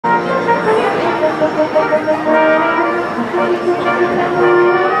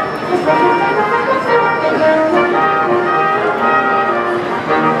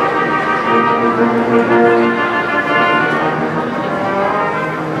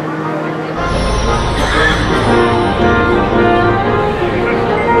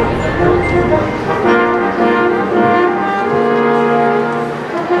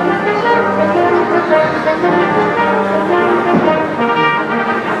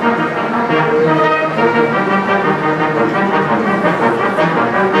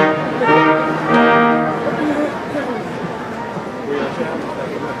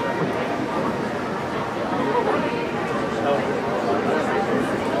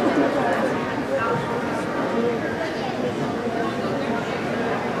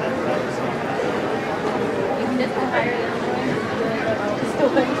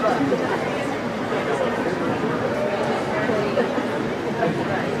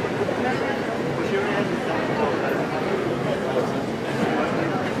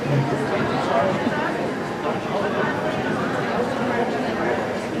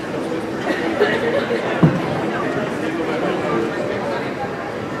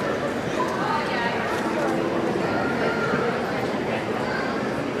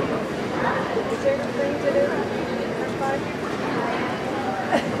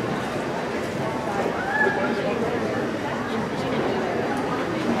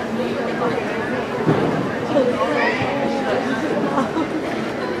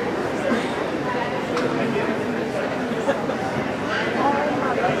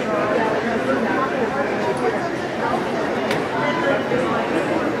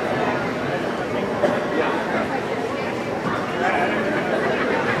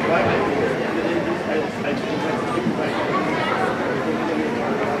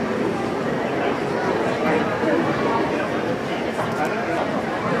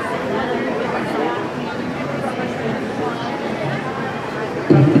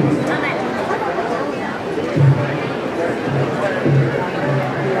Good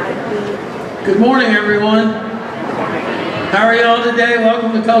morning, everyone. How are y'all today?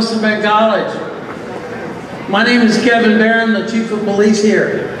 Welcome to Coastal Bend College. My name is Kevin Barron, the Chief of Police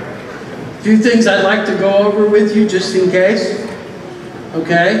here. A few things I'd like to go over with you just in case.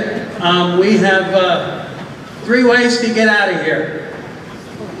 Okay? We have 3 ways to get out of here.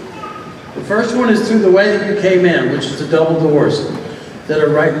 The first one is through the way that you came in, which is the double doors that are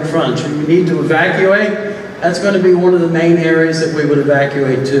right in front. Should you need to evacuate, that's going to be one of the main areas that we would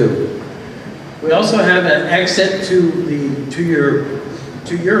evacuate to. We also have an exit to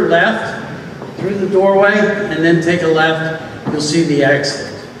your left through the doorway, and then take a left, you'll see the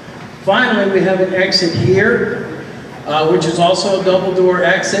exit. Finally, we have an exit here, which is also a double door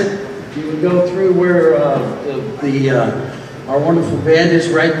exit. You would go through where our wonderful band is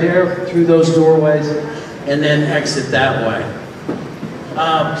right there, through those doorways, and then exit that way.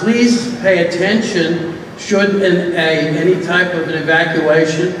 Please pay attention should any type of an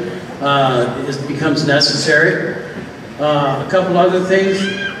evacuation becomes necessary. A couple other things.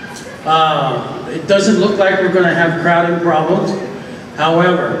 It doesn't look like we're going to have crowding problems.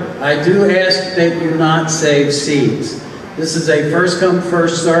 However, I do ask that you not save seats. This is a first come,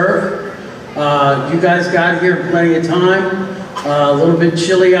 first serve. You guys got here plenty of time. A little bit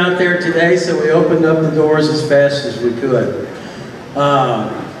chilly out there today, so we opened up the doors as fast as we could.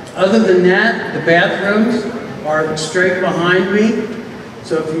 Other than that, the bathrooms are straight behind me.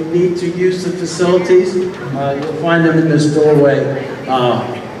 So if you need to use the facilities, you'll find them in this doorway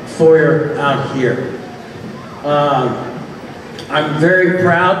foyer out here. I'm very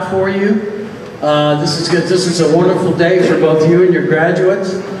proud for you. This is good. This is a wonderful day for both you and your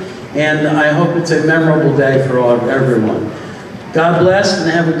graduates, and I hope it's a memorable day for everyone. God bless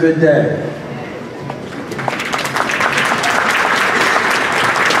and have a good day.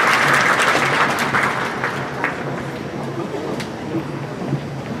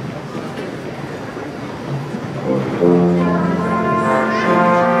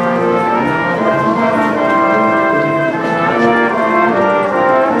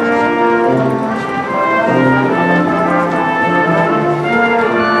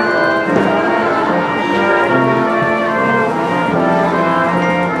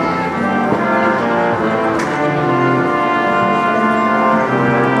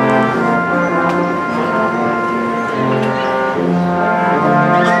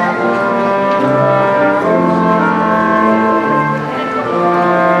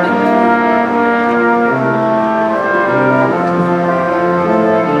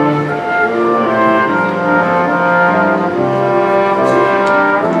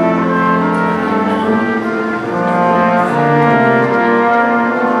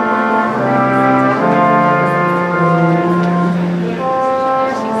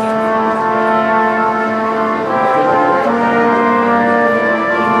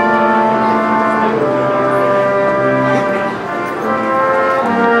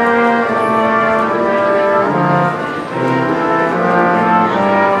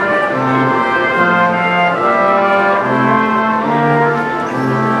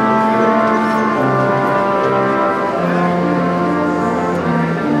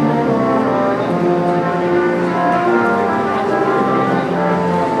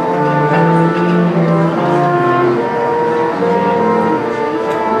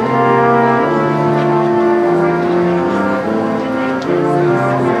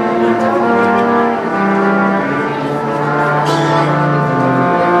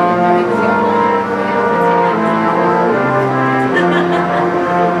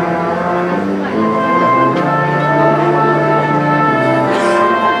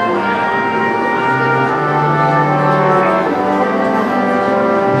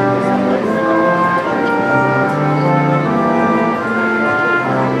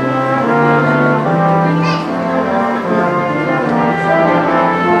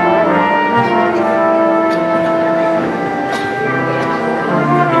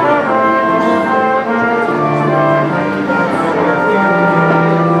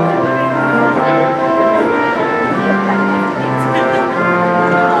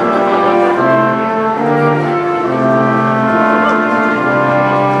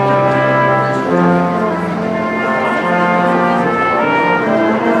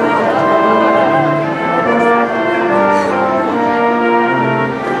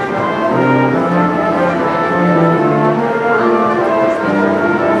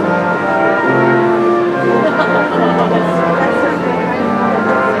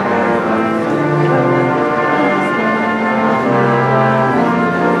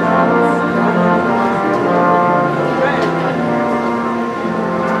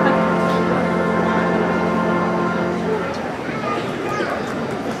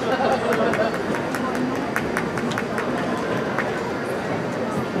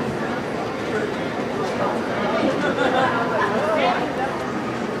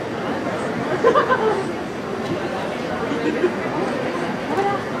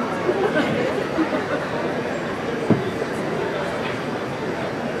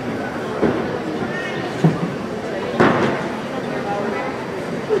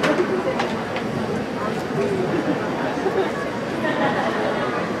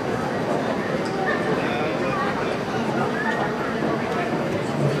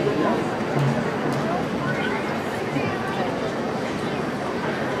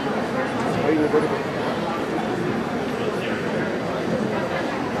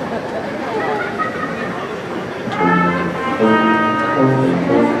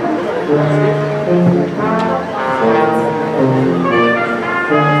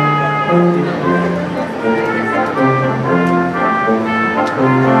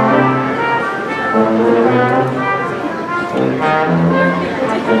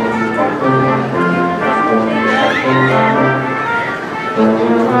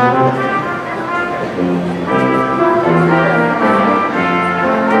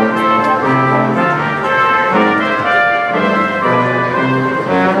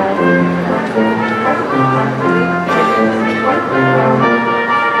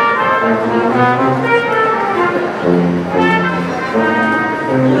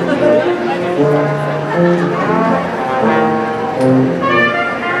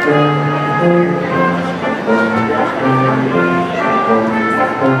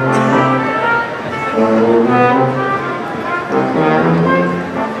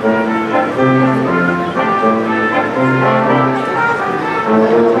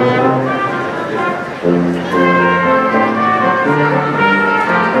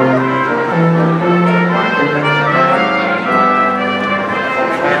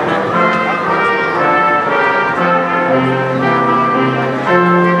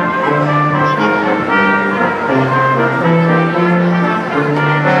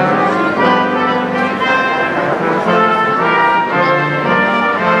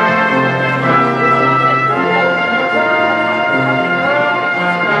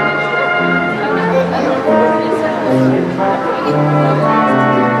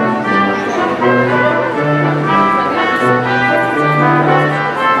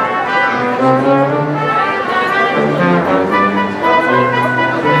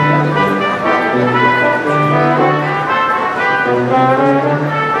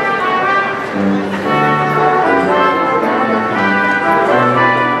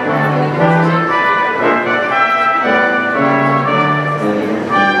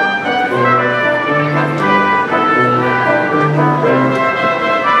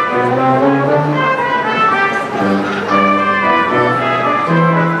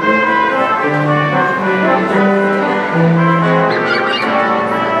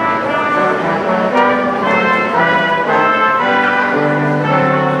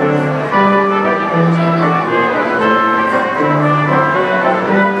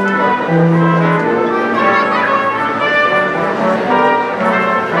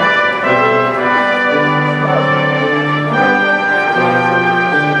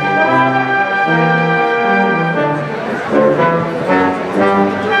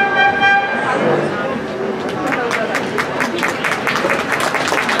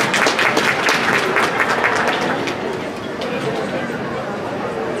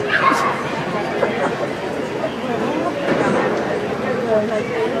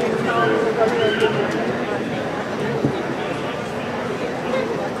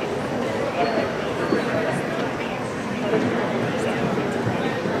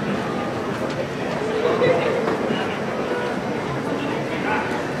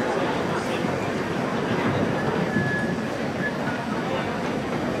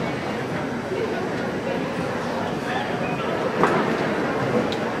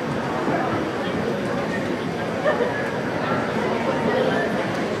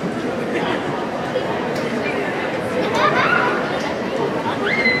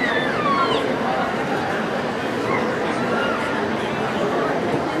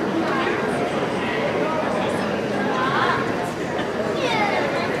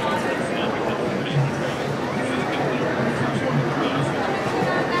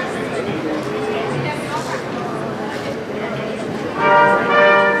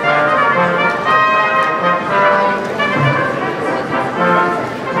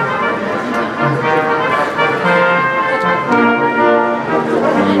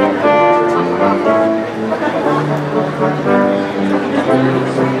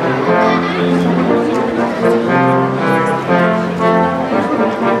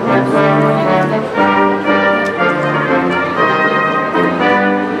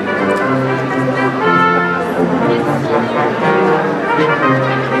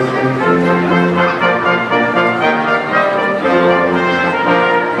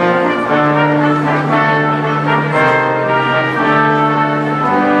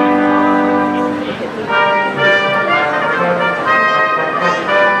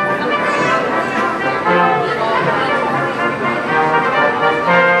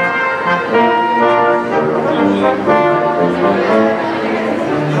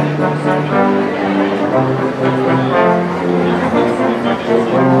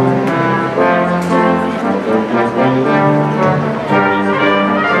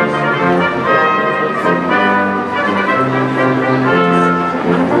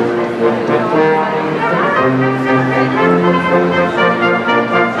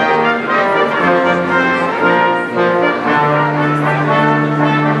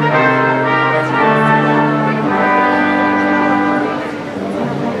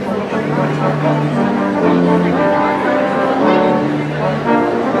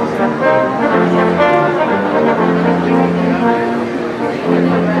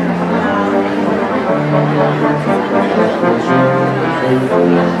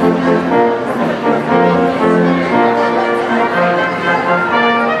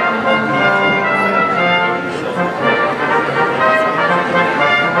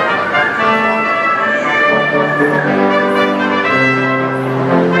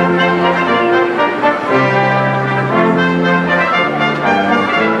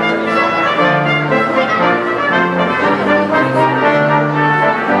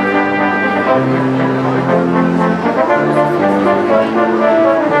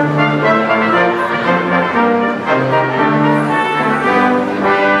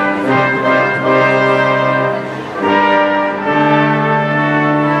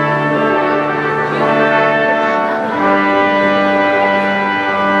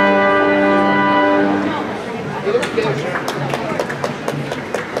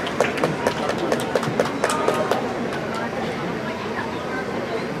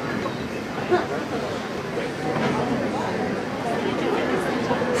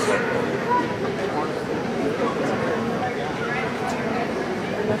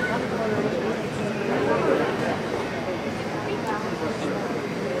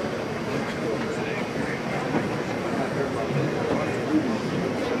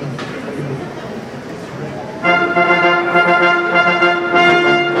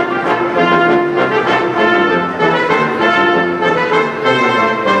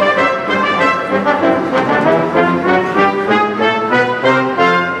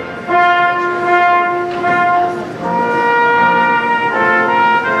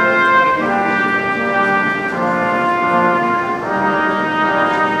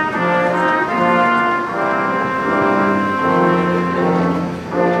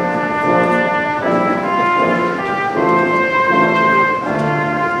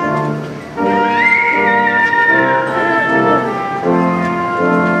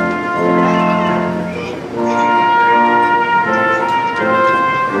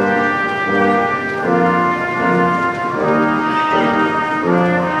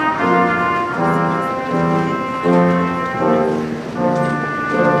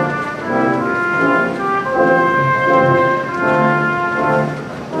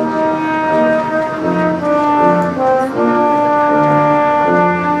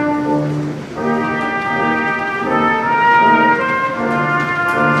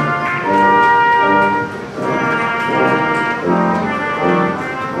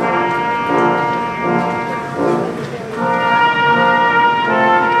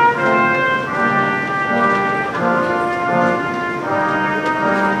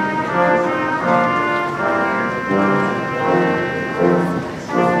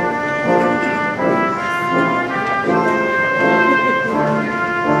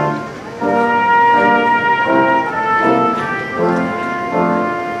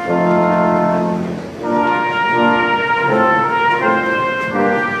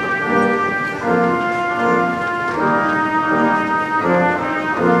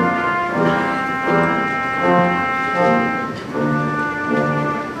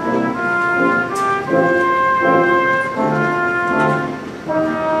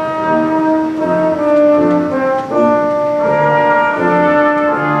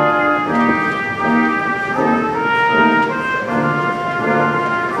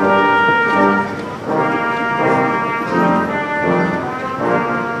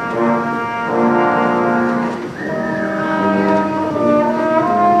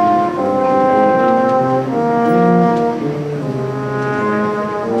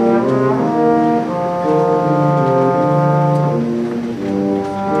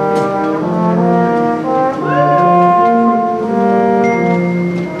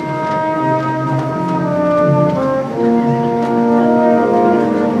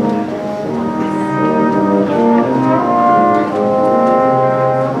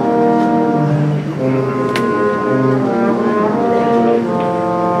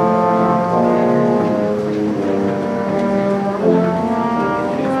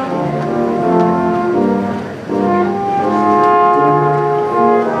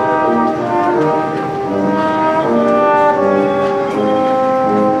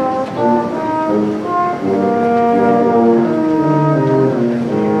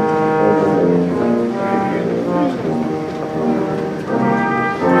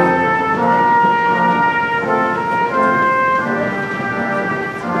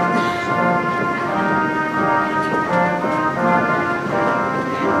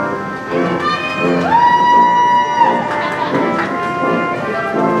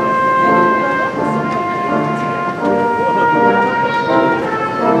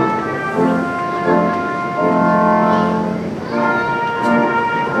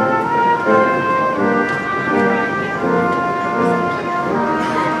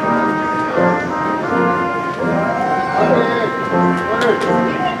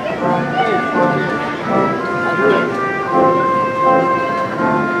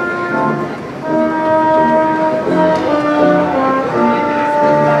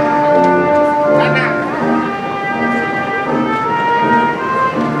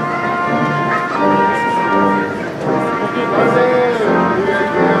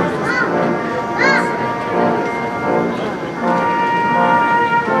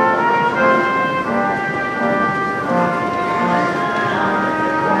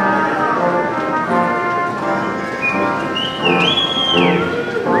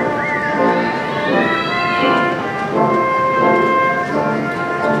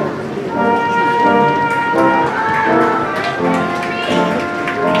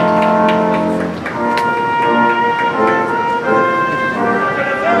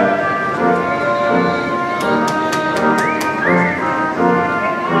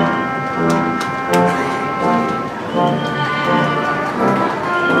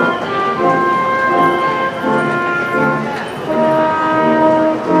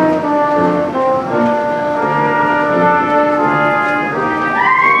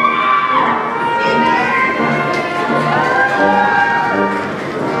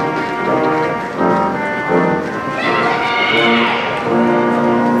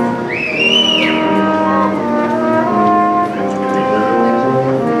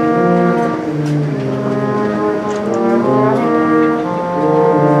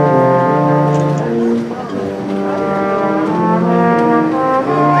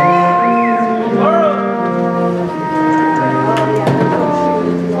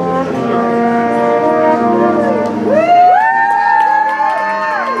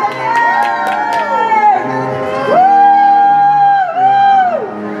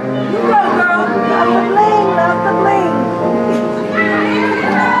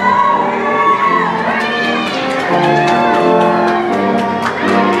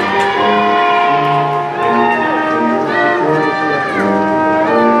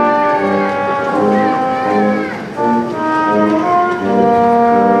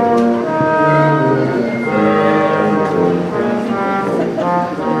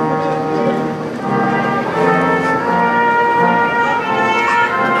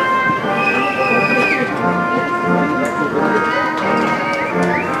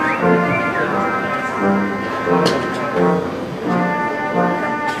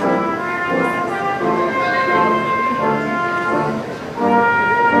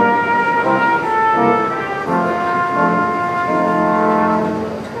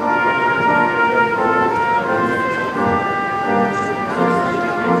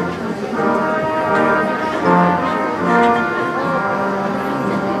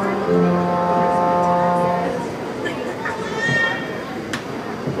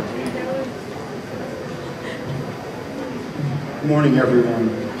 Good morning, everyone.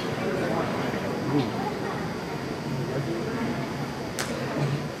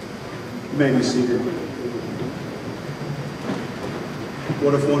 You may be seated.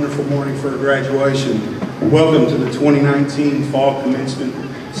 What a wonderful morning for a graduation. Welcome to the 2019 Fall Commencement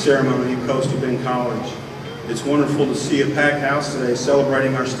Ceremony at Coastal Bend College. It's wonderful to see a packed house today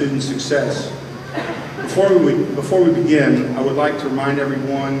celebrating our students' success. Before we begin, I would like to remind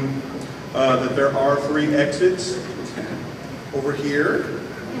everyone that there are 3 exits over here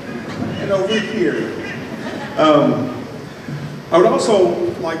and over here. I would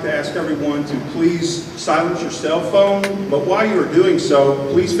also like to ask everyone to please silence your cell phone, but while you are doing so,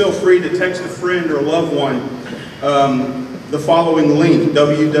 please feel free to text a friend or a loved one the following link,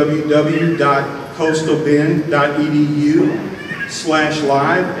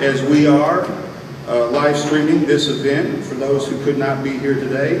 www.coastalbend.edu/live, as we are live streaming this event for those who could not be here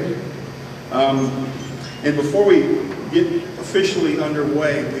today. And before we get officially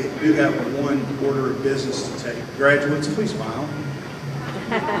underway, we do have one order of business to take. Graduates, please smile.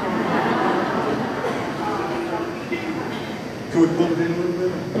 Can we pull it in a little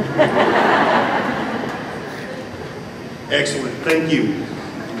bit? Excellent, thank you.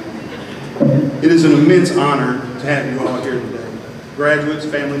 It is an immense honor to have you all here today. Graduates,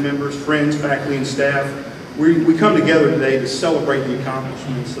 family members, friends, faculty, and staff, we come together today to celebrate the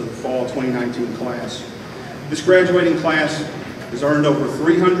accomplishments of the Fall 2019 class. This graduating class has earned over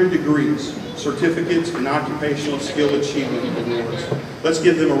 300 degrees, certificates, and occupational skill achievement awards. Let's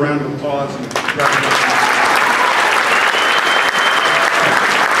give them a round of applause and congratulations.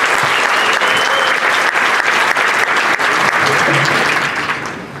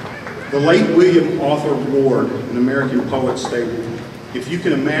 The late William Arthur Ward, an American poet, stated, "If you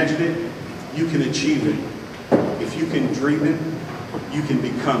can imagine it, you can achieve it. If you can dream it, you can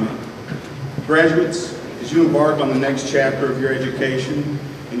become it." Graduates, as you embark on the next chapter of your education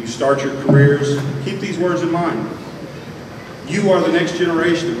and you start your careers, keep these words in mind. You are the next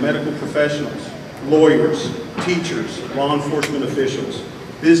generation of medical professionals, lawyers, teachers, law enforcement officials,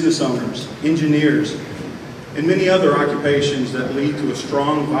 business owners, engineers, and many other occupations that lead to a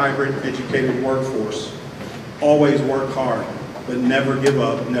strong, vibrant, educated workforce. Always work hard, but never give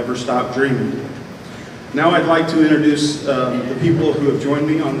up, never stop dreaming. Now I'd like to introduce the people who have joined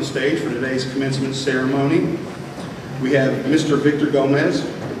me on the stage for today's commencement ceremony. We have Mr. Victor Gomez,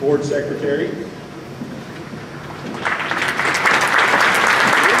 the board secretary.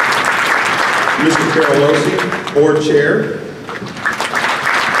 Mr. Carolosi, board chair.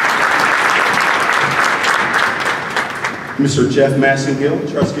 Mr. Jeff Massengill,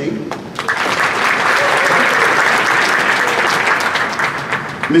 trustee.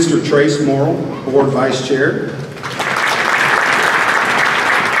 Mr. Trace Morrill, board vice chair.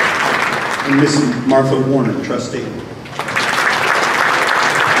 And Ms. Martha Warner, trustee.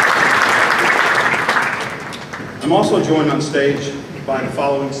 I'm also joined on stage by the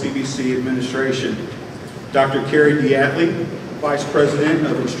following CBC administration. Dr. Carrie Diatley, Vice President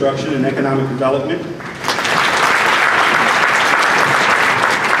of Instruction and Economic Development.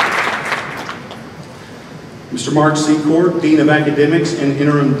 Mr. Mark Secord, Dean of Academics and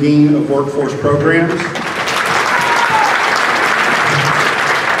Interim Dean of Workforce Programs.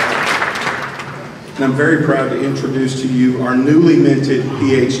 And I'm very proud to introduce to you our newly minted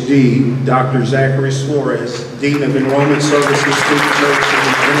PhD, Dr. Zachary Suarez, Dean of Enrollment Services, Student Services,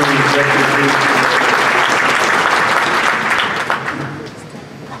 and Interim Executive Dean.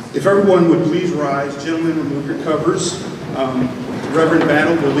 If everyone would please rise, gentlemen, remove your covers. Reverend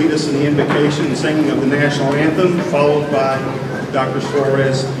Battle will lead us in the invocation and singing of the national anthem, followed by Dr.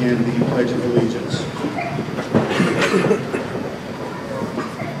 Suarez and the Pledge of Allegiance.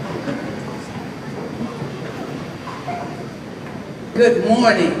 Good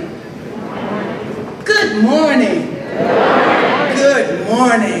morning. Good morning. Good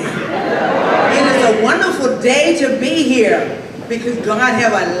morning. It is a wonderful day to be here because God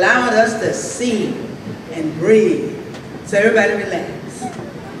have allowed us to see and breathe. So everybody relax.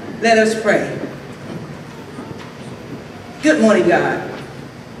 Let us pray. Good morning, God.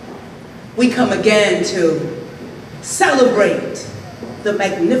 We come again to celebrate the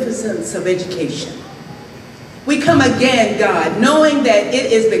magnificence of education. We come again, God, knowing that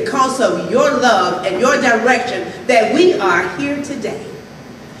it is because of your love and your direction that we are here today.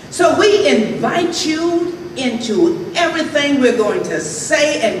 So we invite you into everything we're going to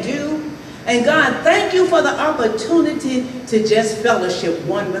say and do. And God, thank you for the opportunity to just fellowship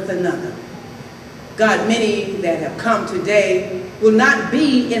one with another. God, many that have come today will not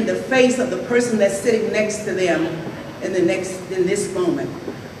be in the face of the person that's sitting next to them in this moment.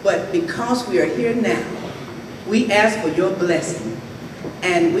 But because we are here now, we ask for your blessing,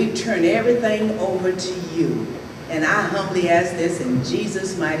 and we turn everything over to you. And I humbly ask this in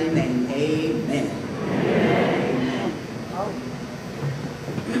Jesus' mighty name. Amen.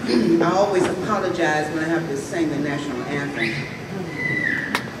 I always apologize when I have to sing the national anthem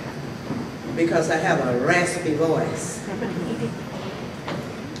because I have a raspy voice.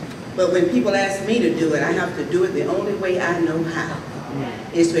 But when people ask me to do it, I have to do it the only way I know how.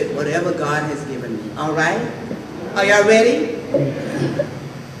 It's with whatever God has given me. All right? Are y'all ready?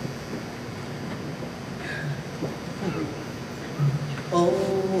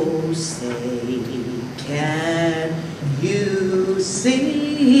 Oh, say, can you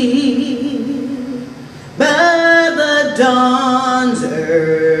see by the dawn's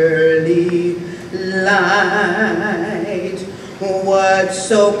early light what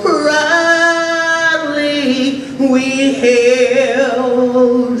so proudly we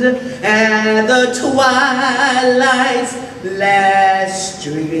hailed at the twilight's last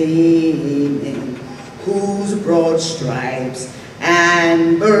streaming, whose broad stripes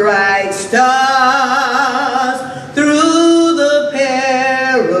and bright stars through the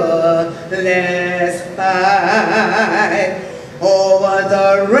perilous fight over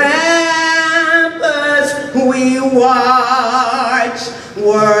the ramparts we watched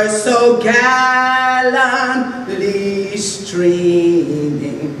were so gallantly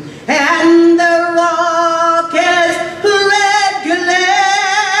streaming, and the rocket's red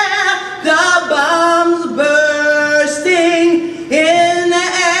glare, the bombs bursting in the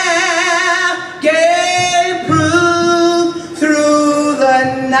air, gave proof through the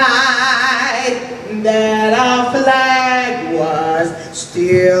night that our flag was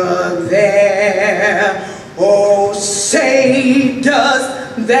still there. Oh, say does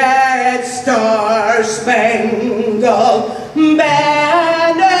that star-spangled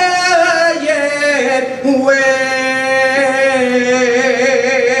banner yet wave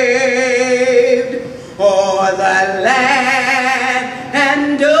o'er the land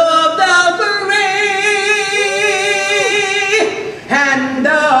and of the free and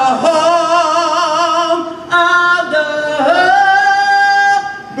the home of the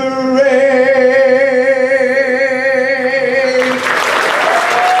brave.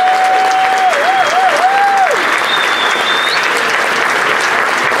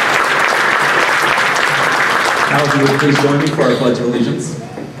 Now, if you would please join me for our Pledge of Allegiance.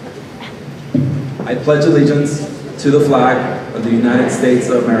 I pledge allegiance to the flag of the United States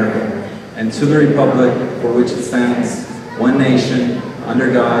of America and to the republic for which it stands, one nation,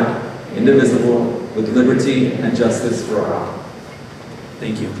 under God, indivisible, with liberty and justice for all.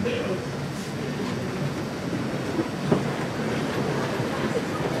 Thank you.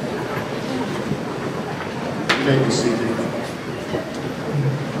 You may be seated.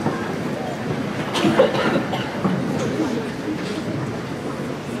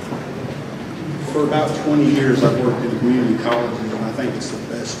 For about 20 years, I've worked in community colleges, and I think it's the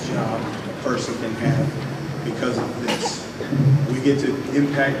best job a person can have because of this. We get to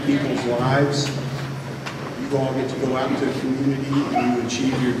impact people's lives. You all get to go out into the community and you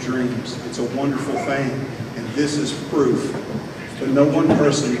achieve your dreams. It's a wonderful thing, and this is proof. But no one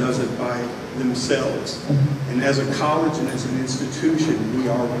person does it by themselves. And as a college and as an institution, we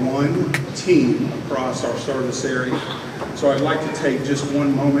are one team across our service area. So I'd like to take just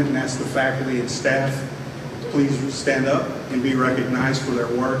one moment and ask the faculty and staff to please stand up and be recognized for their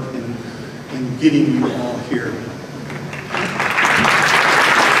work in getting you all here.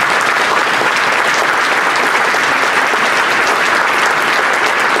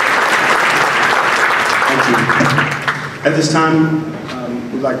 Thank you. At this time,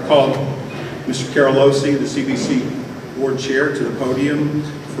 we'd like to call Mr. Carolosi, the CBC Board Chair, to the podium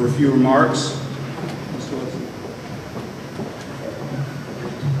for a few remarks. Mr. Losi.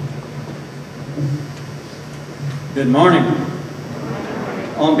 Good morning.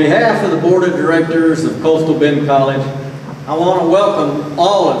 On behalf of the Board of Directors of Coastal Bend College, I want to welcome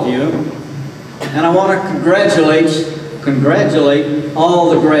all of you, and I want to congratulate all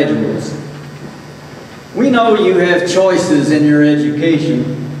the graduates. We know you have choices in your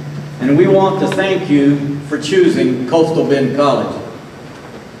education, and we want to thank you for choosing Coastal Bend College.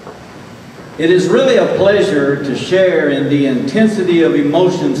 It is really a pleasure to share in the intensity of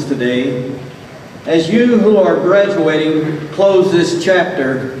emotions today as you who are graduating close this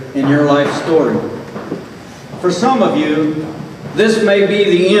chapter in your life story. For some of you, this may be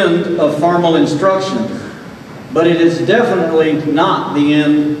the end of formal instruction, but it is definitely not the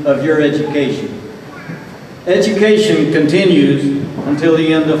end of your education. Education continues until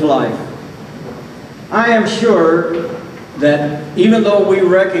the end of life. I am sure that even though we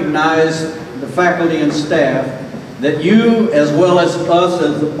recognize the faculty and staff, that you, as well as us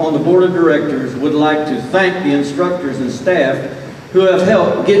on the board of directors, would like to thank the instructors and staff who have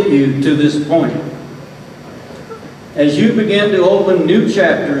helped get you to this point. As you begin to open new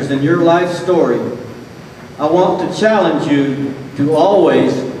chapters in your life story, I want to challenge you to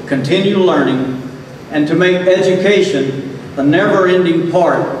always continue learning and to make education a never-ending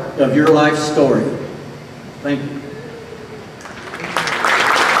part of your life story. Thank you.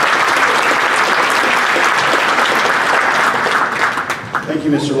 Thank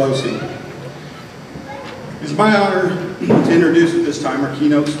you, Mr. Losey. It's my honor to introduce at this time our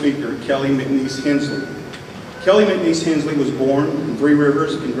keynote speaker, Kelly McNeese Hensley. Kelly McNeese Hensley was born in Three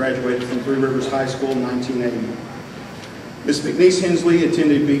Rivers and graduated from Three Rivers High School in 1980. Ms. McNeese Hensley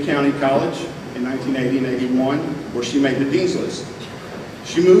attended B County College in 1980 and 81, where she made the Dean's List.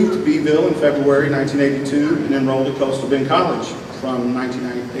 She moved to Beeville in February 1982 and enrolled at Coastal Bend College from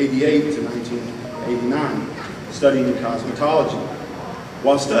 1988 to 1989, studying cosmetology.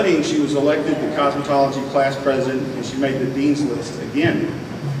 While studying, she was elected the cosmetology class president, and she made the Dean's List again.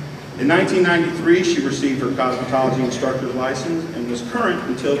 In 1993, she received her cosmetology instructor's license and was current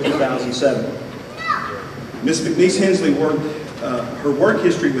until 2007. Ms. McNeese Hensley her work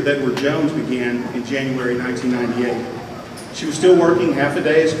history with Edward Jones began in January 1998. She was still working half a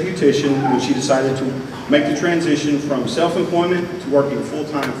day as a beautician when she decided to make the transition from self-employment to working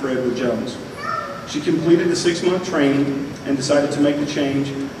full-time for Edward Jones. She completed the 6-month training and decided to make the change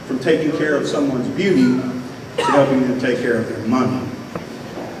from taking care of someone's beauty to helping them take care of their money.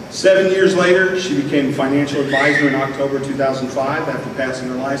 7 years later, she became a financial advisor in October 2005 after passing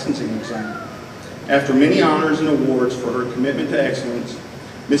her licensing exam. After many honors and awards for her commitment to excellence,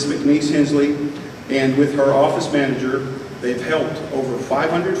 Ms. McNeese Hensley and with her office manager, they've helped over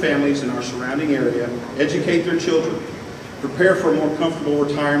 500 families in our surrounding area educate their children, prepare for a more comfortable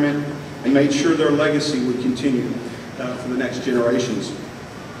retirement, and made sure their legacy would continue for the next generations.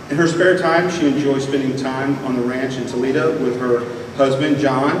 In her spare time, she enjoys spending time on the ranch in Toledo with her husband,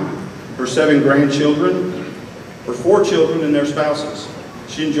 John, her 7 grandchildren, her 4 children, and their spouses.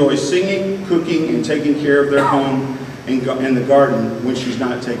 She enjoys singing, cooking, and taking care of their home and the garden when she's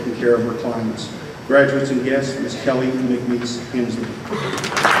not taking care of her clients. Graduates and guests, Ms. Kelly McNeese Hensley.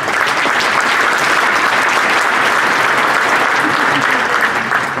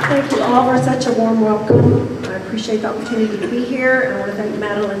 Thank you all for such a warm welcome. I appreciate the opportunity to be here. I want to thank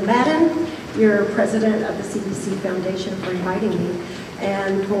Madeline Madden, your president of the CBC Foundation, for inviting me,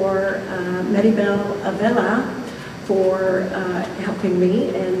 and for Maribel Avila for helping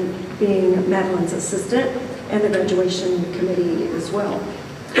me and being Madeline's assistant, and the graduation committee as well.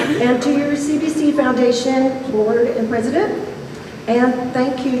 And to your CBC Foundation board and president, and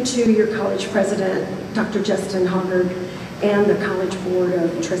thank you to your college president, Dr. Justin Hoggard, and the College Board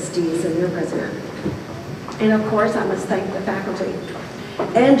of Trustees and their president. And of course, I must thank the faculty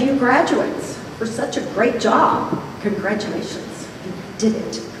and you graduates for such a great job. Congratulations, you did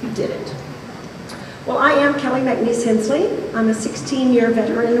it, you did it. Well, I am Kelly McNeese Hensley. I'm a 16-year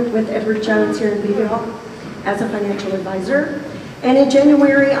veteran with Edward Jones here in Beeville as a financial advisor. And in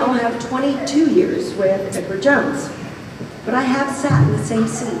January, I'll have 22 years with Edward Jones. But I have sat in the same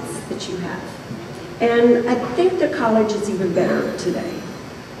seats that you have. And I think the college is even better today.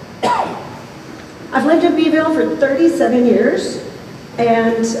 I've lived in Beeville for 37 years,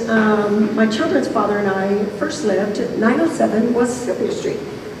 and my children's father and I first lived at 907 West Sylvia Street.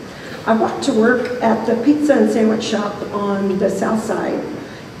 I walked to work at the pizza and sandwich shop on the south side,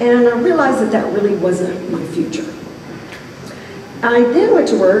 and I realized that that really wasn't my future. I then went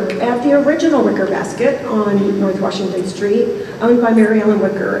to work at the original Wicker Basket on North Washington Street, owned by Mary Ellen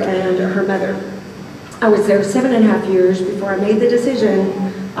Wicker and her mother. I was there 7.5 years before I made the decision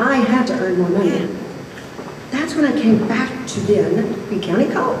I had to earn more money. That's when I came back to then B County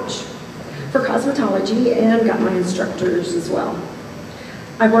College for cosmetology and got my instructors as well.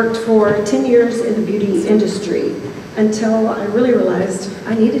 I worked for 10 years in the beauty industry until I really realized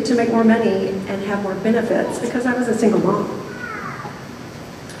I needed to make more money and have more benefits because I was a single mom.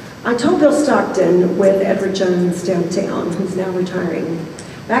 I told Bill Stockton with Edward Jones downtown, who's now retiring,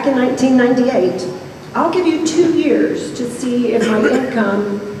 back in 1998, I'll give you 2 years to see if my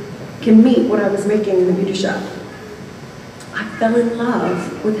income can meet what I was making in the beauty shop. I fell in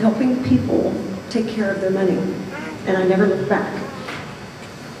love with helping people take care of their money, and I never looked back.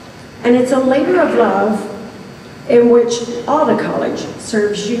 And it's a labor of love in which all the college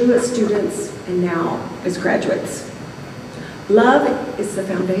serves you as students and now as graduates. Love is the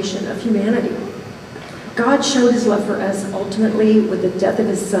foundation of humanity. God showed his love for us ultimately with the death of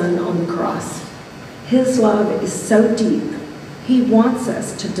his son on the cross. His love is so deep He wants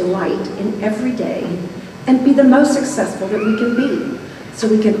us to delight in every day and be the most successful that we can be, so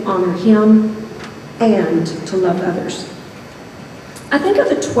we can honor Him and to love others. I think of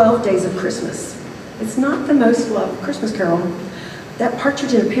the 12 days of Christmas. It's not the most loved Christmas carol. That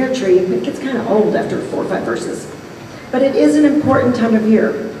partridge in a pear tree, it gets kind of old after 4 or 5 verses. But it is an important time of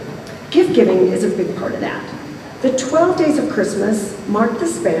year. Gift giving is a big part of that. The 12 days of Christmas mark the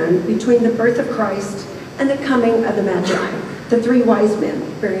span between the birth of Christ and the coming of the Magi, the 3 wise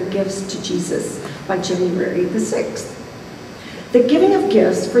men bearing gifts to Jesus by January the 6th. The giving of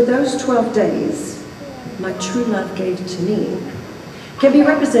gifts for those 12 days, my true love gave to me, can be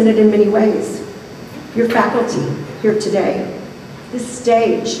represented in many ways. Your faculty here today, this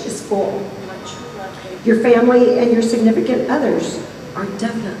stage is full. Your family and your significant others are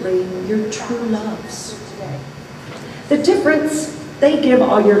definitely your true loves. The difference, they give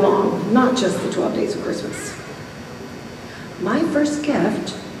all year long, not just the 12 days of Christmas. My first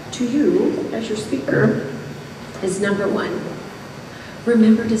gift to you as your speaker is number 1.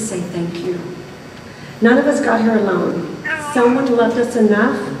 Remember to say thank you. None of us got here alone. Someone loved us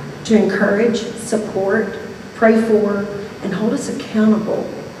enough to encourage, support, pray for, and hold us accountable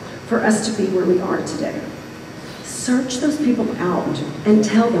for us to be where we are today. Search those people out and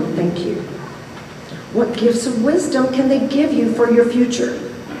tell them thank you. What gifts of wisdom can they give you for your future?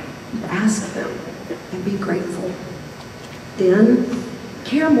 Ask them and be grateful. Then,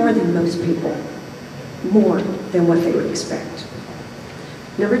 care more than most people, more than what they would expect.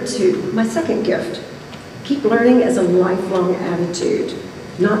 Number 2, my second gift. Keep learning as a lifelong attitude,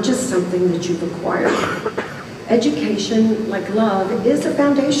 not just something that you've acquired. Education, like love, is a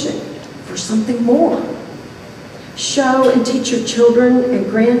foundation for something more. Show and teach your children and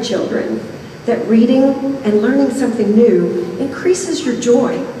grandchildren that reading and learning something new increases your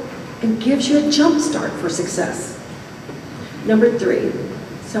joy and gives you a jump start for success. Number 3,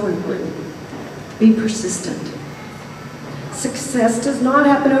 so important, be persistent. Success does not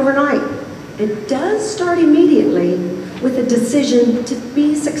happen overnight. It does start immediately with a decision to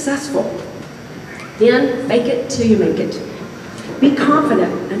be successful. Then fake it till you make it. Be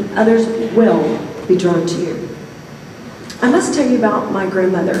confident and others will be drawn to you. I must tell you about my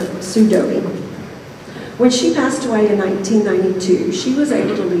grandmother, Sue Doby. When she passed away in 1992, she was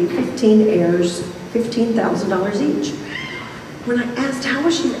able to leave 15 heirs $15,000 each. When I asked how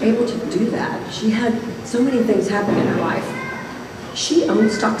was she able to do that, she had so many things happen in her life. She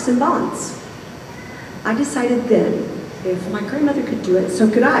owned stocks and bonds. I decided then, if my grandmother could do it, so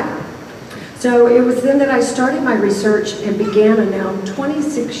could I. So it was then that I started my research and began a now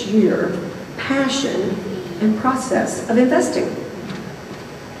 26-year passion and process of investing.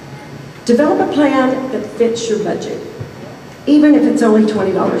 Develop a plan that fits your budget, even if it's only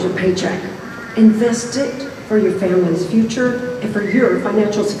 $20 a paycheck. Invest it for your family's future and for your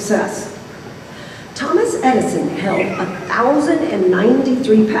financial success. Thomas Edison held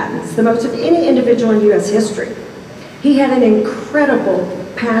 1,093 patents, the most of any individual in U.S. history. He had an incredible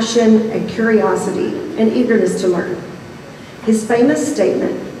passion and curiosity and eagerness to learn. His famous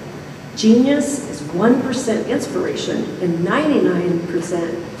statement, "Genius is 1% inspiration and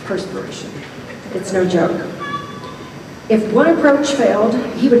 99% perspiration." It's no joke. If one approach failed,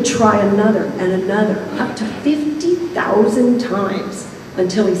 he would try another and another, up to 50,000 times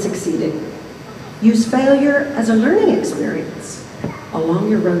until he succeeded. Use failure as a learning experience along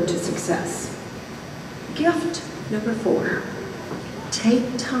your road to success. Gift number 4, take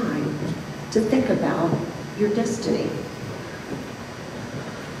time to think about your destiny.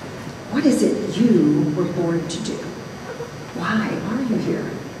 What is it you were born to do? Why are you here?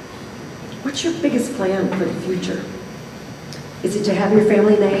 What's your biggest plan for the future? Is it to have your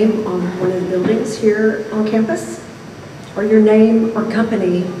family name on one of the buildings here on campus? Or your name or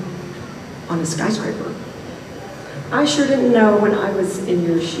company on a skyscraper? I sure didn't know when I was in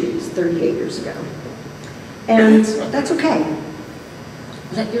your shoes 38 years ago. And that's okay.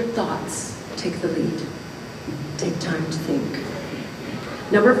 Let your thoughts take the lead. Take time to think.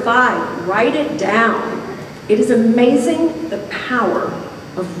 Number 5, write it down. It is amazing the power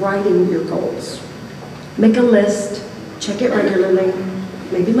of writing your goals. Make a list, check it regularly,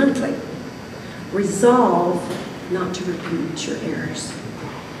 maybe monthly. Resolve not to repeat your errors.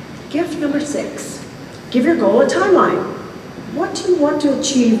 Gift number 6, give your goal a timeline. What do you want to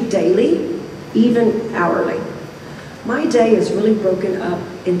achieve daily, even hourly? My day is really broken up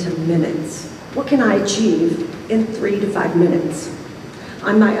into minutes. What can I achieve in 3 to 5 minutes?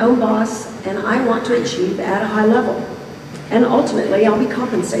 I'm my own boss, and I want to achieve at a high level. And ultimately, I'll be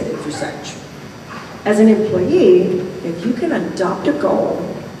compensated for such. As an employee, if you can adopt a goal,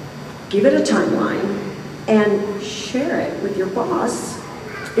 give it a timeline, and share it with your boss,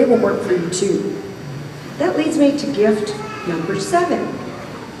 it will work for you too. That leads me to gift number 7.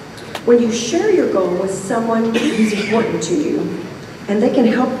 When you share your goal with someone who's important to you, and they can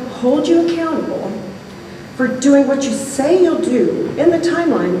help hold you accountable for doing what you say you'll do in the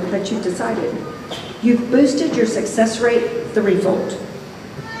timeline that you've decided, you've boosted your success rate threefold.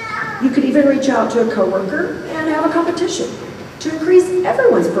 You could even reach out to a coworker and have a competition to increase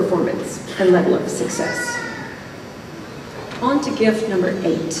everyone's performance and level of success. On to gift number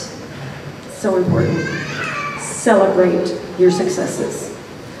 8. So important. Celebrate your successes.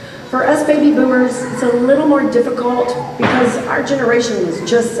 For us baby boomers, it's a little more difficult because our generation was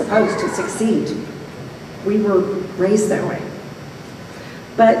just supposed to succeed. We were raised that way.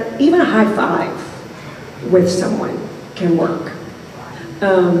 But even a high five with someone can work.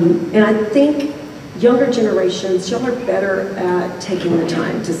 And I think younger generations, y'all are better at taking the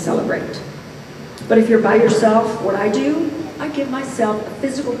time to celebrate. But if you're by yourself, what I do, I give myself a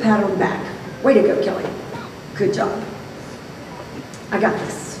physical pat on the back. Way to go, Kelly. Good job. I got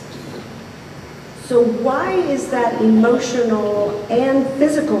this. So why is that emotional and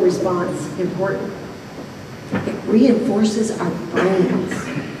physical response important? It reinforces our brains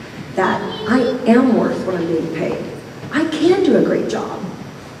that I am worth what I'm being paid. I can do a great job.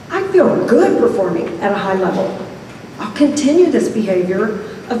 I feel good performing at a high level. I'll continue this behavior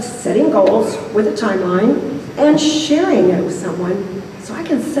of setting goals with a timeline and sharing it with someone so I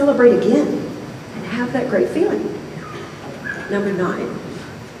can celebrate again and have that great feeling. Number 9,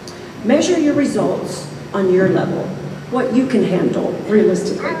 measure your results on your level, what you can handle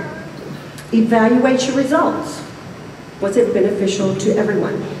realistically. Evaluate your results. Was it beneficial to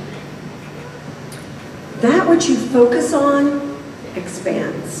everyone? That which you focus on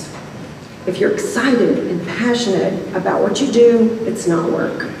expands. If you're excited and passionate about what you do, it's not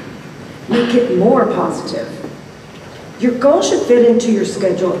work. Make it more positive. Your goal should fit into your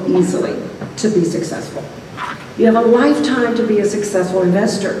schedule easily to be successful. You have a lifetime to be a successful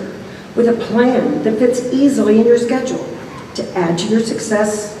investor with a plan that fits easily in your schedule to add to your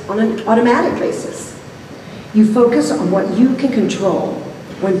success on an automatic basis. You focus on what you can control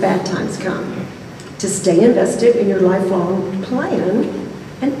when bad times come, to stay invested in your lifelong plan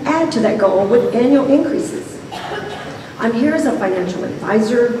and add to that goal with annual increases. I'm here as a financial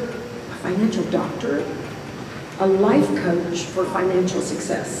advisor, a financial doctor, a life coach for financial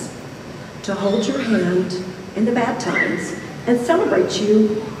success, to hold your hand in the bad times and celebrate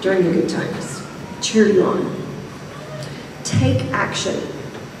you during the good times, cheer you on. Take action.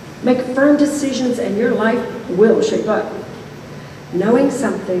 Make firm decisions and your life will shape up. Knowing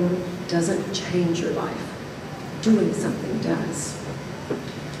something doesn't change your life. Doing something does.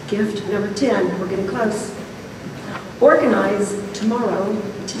 Gift number 10, we're getting close. Organize tomorrow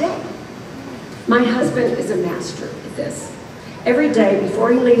today. My husband is a master at this. Every day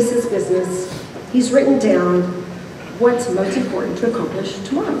before he leaves his business, he's written down what's most important to accomplish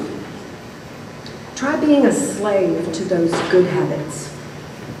tomorrow. Try being a slave to those good habits.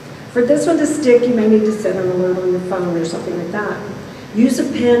 For this one to stick, you may need to set an alert on your phone or something like that. Use a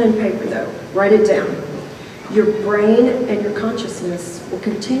pen and paper though, write it down. Your brain and your consciousness will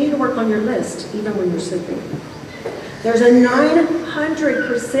continue to work on your list even when you're sleeping. There's a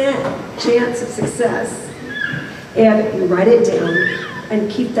 900% chance of success if you write it down and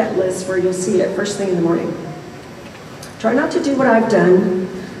keep that list where you'll see it first thing in the morning. Try not to do what I've done,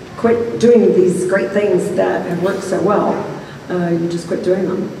 quit doing these great things that have worked so well. You just quit doing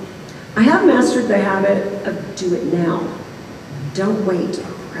them. I have mastered the habit of do it now. Don't wait or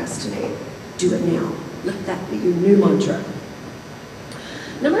procrastinate. Do it now. Let that be your new mantra.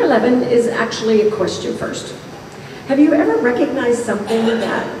 Number 11 is actually a question first. Have you ever recognized something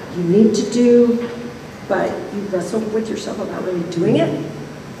that you need to do, but you wrestle with yourself about really doing it?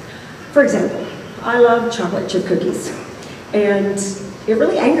 For example, I love chocolate chip cookies, and it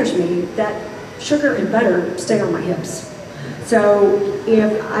really angers me that sugar and butter stay on my hips. So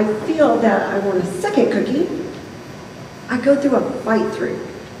if I feel that I want a second cookie, I go through a fight through.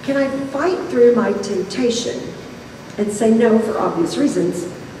 Can I fight through my temptation and say no for obvious reasons?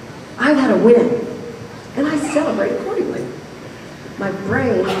 I've had a win, and I celebrate accordingly. My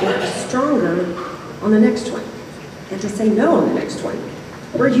brain gets stronger on the next one, and to say no on the next one.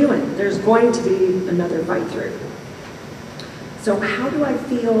 We're human. There's going to be another fight through. So how do I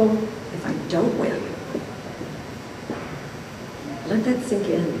feel if I don't win? Let that sink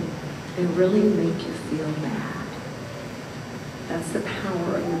in and really make you feel bad. That's the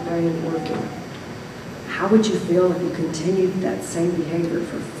power of your brain working. How would you feel if you continued that same behavior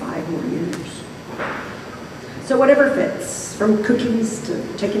for 5 more years? So whatever fits, from cookies to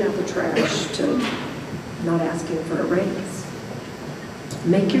taking out the trash to I'm not asking for a raise.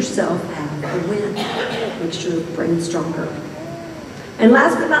 Make yourself have a win. Makes your brain stronger. And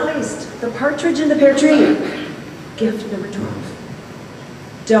last but not least, the partridge in the pear tree. Gift number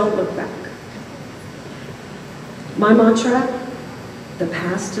 12. Don't look back. My mantra, the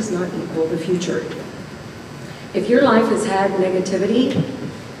past does not equal the future. If your life has had negativity,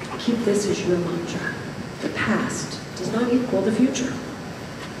 keep this as your mantra. The past does not equal the future.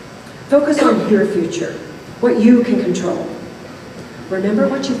 Focus on your future, what you can control. Remember,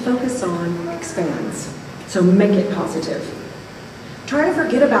 what you focus on expands, so make it positive. Try to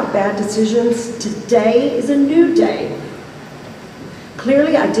forget about bad decisions. Today is a new day.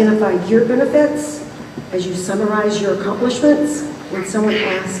 Clearly identify your benefits as you summarize your accomplishments when someone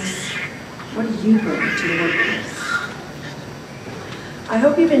asks, what do you bring to the workplace? I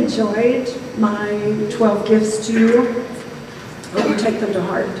hope you've enjoyed my 12 gifts to you. I hope you take them to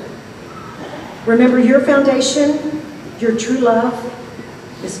heart. Remember, your foundation, your true love,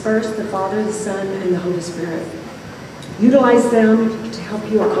 is first the Father, the Son, and the Holy Spirit. Utilize them to help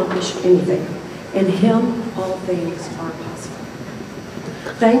you accomplish anything. In Him, all things are possible.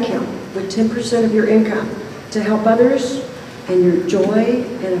 Thank Him with 10% of your income to help others, and your joy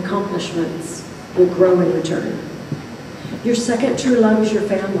and accomplishments will grow in return. Your second true love is your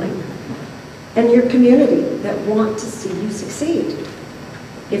family and your community that want to see you succeed.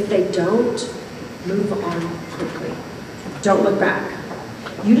 If they don't, move on quickly. Don't look back.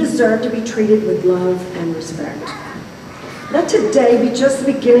 You deserve to be treated with love and respect. Let today be just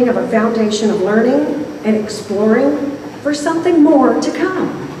the beginning of a foundation of learning and exploring for something more to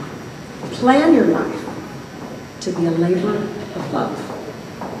come. Plan your life to be a labor of love,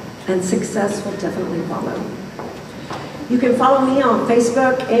 and success will definitely follow. You can follow me on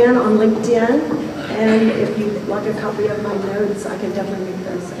Facebook and on LinkedIn, and if you'd like a copy of my notes, I can definitely make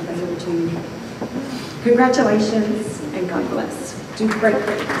those available to you. Congratulations, and God bless. Do great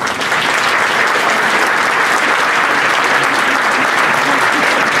things.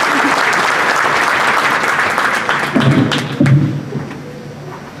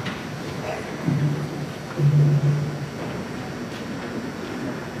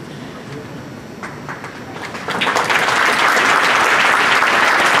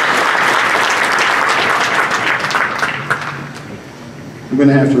 I'm going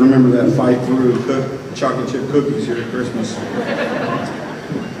to have to remember that fight through cook chocolate chip cookies here at Christmas.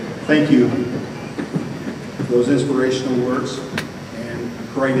 Thank you for those inspirational words and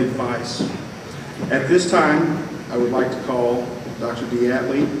great advice. At this time, I would like to call Dr.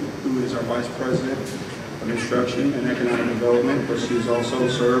 Diatley, who is our Vice President of Instruction and Economic Development, but she also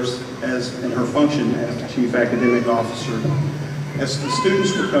serves as, in her function as the Chief Academic Officer. As the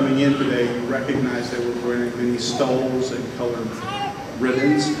students were coming in today, you recognize they were wearing many stoles and colored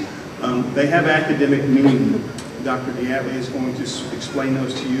ribbons. They have academic meaning. Dr. Diatley is going to explain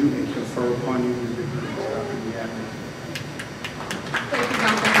those to you and confer upon you your degrees. Dr. Diatley. Thank you,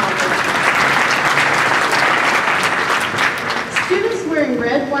 Dr. Howard. Students wearing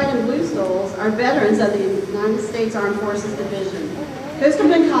red, white, and blue stoles are veterans of the United States Armed Forces Division. Coastal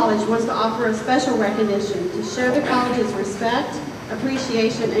Bend College wants to offer a special recognition to show the college's respect,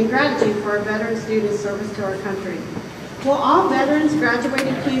 appreciation, and gratitude for our veteran students' service to our country. Will all veterans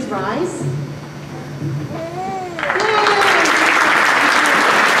graduated please rise?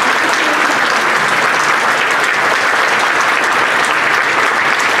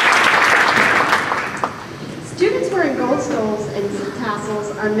 Students wearing gold stoles and tassels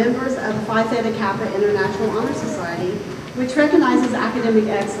are members of Phi Theta Kappa International Honor Society, which recognizes academic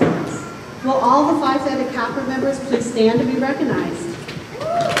excellence. Will all the Phi Theta Kappa members please stand to be recognized?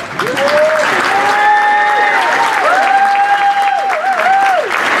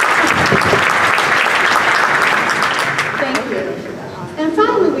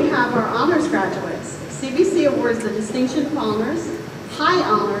 Awards the distinction of honors, high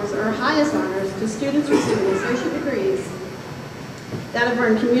honors, or highest honors to students receiving associate degrees that have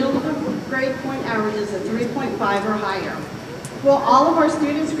earned cumulative grade point averages of 3.5 or higher. Will all of our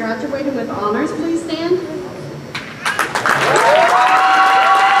students graduated with honors please stand?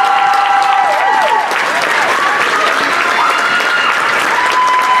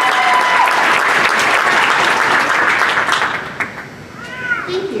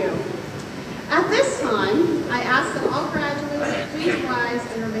 Thank you. At this time, I ask that all graduates please rise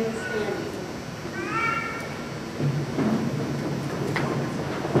and remain standing.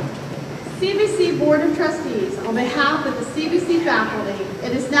 CBC Board of Trustees, on behalf of the CBC faculty,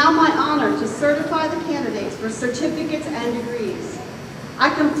 it is now my honor to certify the candidates for certificates and degrees. I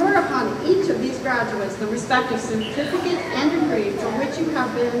confer upon each of these graduates the respective certificate and degree for which you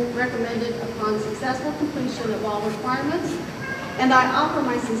have been recommended upon successful completion of all requirements, and I offer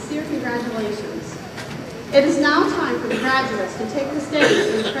my sincere congratulations. It is now time for the graduates to take the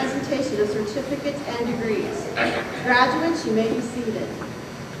stage for the presentation of certificates and degrees. Graduates, you may be seated.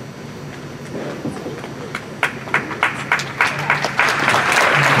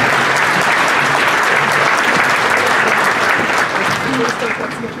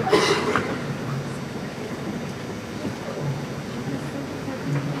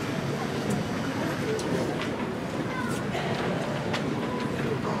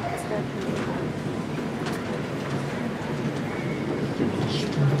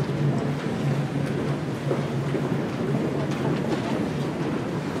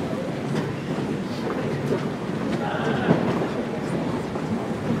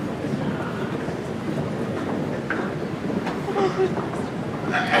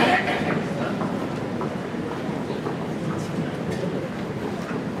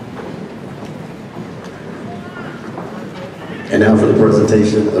 And now for the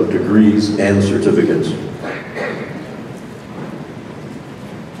presentation of degrees and certificates.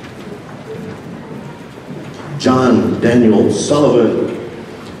 John Daniel Sullivan,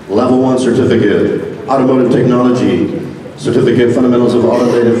 Level 1 Certificate, Automotive Technology, Certificate Fundamentals of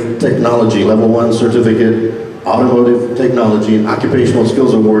Automotive Technology, Level 1 Certificate, Automotive Technology, and Occupational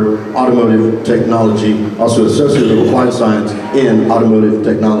Skills Award, Automotive Technology, also Associate of Applied Science in Automotive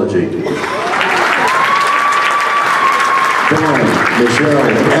Technology. Michelle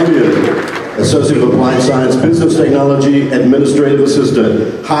Elliott, Associate of Applied Science, Business Technology, Administrative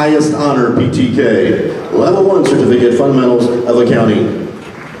Assistant, highest honor, PTK, Level 1 Certificate, Fundamentals of Accounting.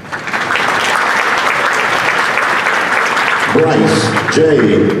 Bryce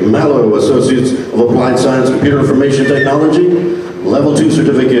J. Mallow, Associates of Applied Science, Computer Information Technology, Level 2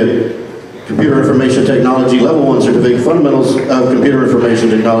 Certificate, Computer Information Technology, Level 1 Certificate, Fundamentals of Computer Information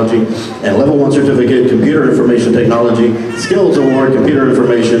Technology, and Level 1 Certificate, Computer Information Technology, Skills Award, Computer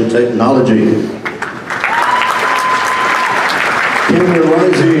Information Technology. Cameron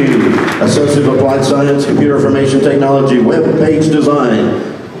Rising, Associate of Applied Science, Computer Information Technology, Web Page Design,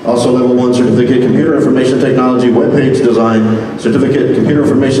 also Level 1 Certificate, Computer Information Technology, Web Page Design, Certificate, Computer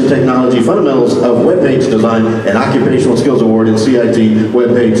Information Technology, Fundamentals of Web Page Design, and Occupational Skills Award in CIT Web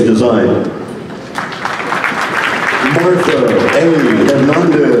Page Design. Martha A.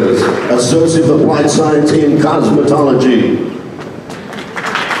 Hernandez, Associate of Applied Science in Cosmetology.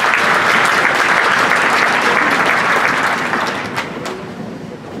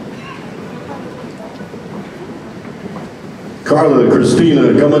 Carla Cristina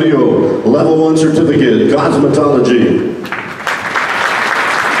Camarillo, Level 1 Certificate, Cosmetology.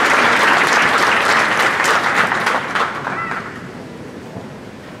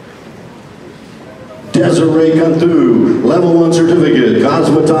 Desiree Cantu, Level 1 Certificate,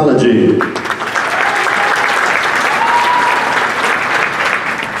 Cosmetology.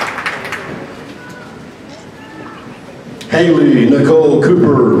 Haley Nicole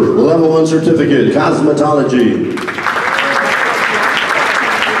Cooper, Level 1 Certificate, Cosmetology.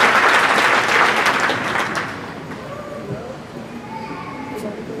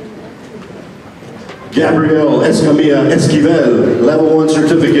 Gabrielle Escamilla Esquivel, Level 1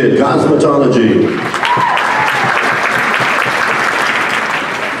 Certificate, Cosmetology.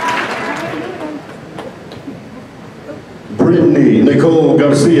 Brittany Nicole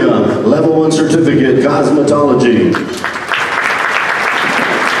Garcia, Level 1 Certificate, Cosmetology.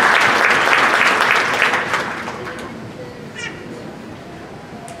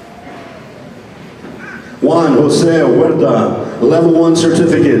 Juan Jose Huerta, Level 1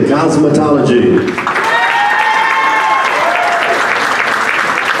 Certificate, Cosmetology.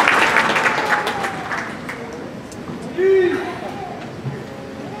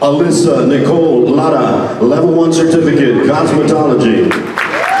 Alyssa Nicole Lara, Level 1 Certificate, Cosmetology.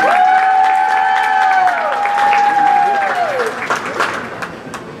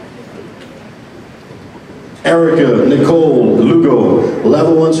 Erica Nicole Lugo,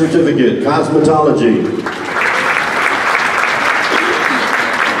 Level 1 Certificate, Cosmetology.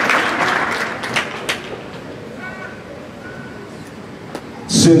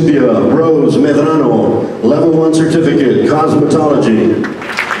 Cynthia Rose Medrano, Level 1 Certificate, Cosmetology.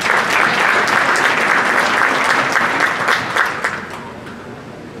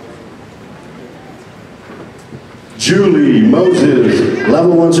 Julie Moses,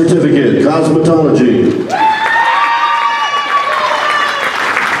 Level 1 Certificate, Cosmetology.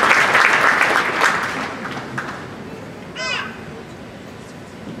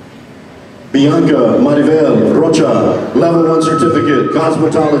 Bianca Maribel Rocha, Level 1 Certificate,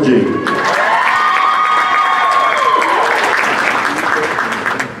 Cosmetology.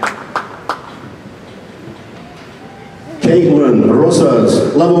 Caitlin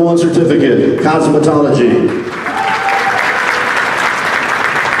Rosas, Level 1 Certificate, Cosmetology.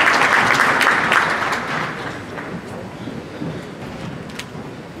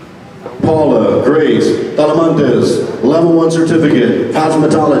 Paula Grace Talamantes, Level 1 Certificate,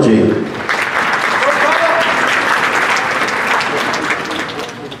 Cosmetology.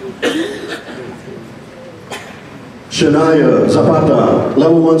 Shania Zapata,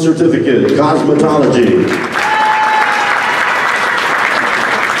 Level 1 Certificate, Cosmetology.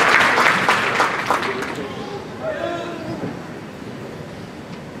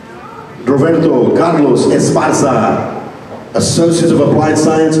 Roberto Carlos Esparza, Associate of Applied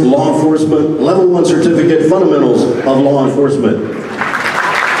Science, Law Enforcement, Level 1 Certificate, Fundamentals of Law Enforcement.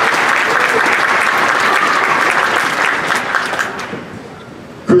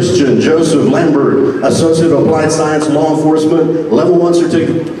 Christian Joseph Lambert, Associate of Applied Science, Law Enforcement, Level 1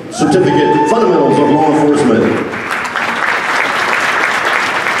 Certificate, Fundamentals of Law Enforcement.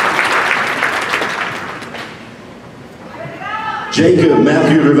 Jacob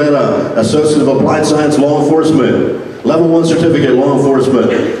Matthew Rivera, Associate of Applied Science, Law Enforcement, Level 1 Certificate, Law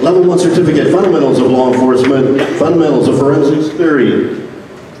Enforcement, Level 1 Certificate, Fundamentals of Law Enforcement, Fundamentals of Forensics Theory,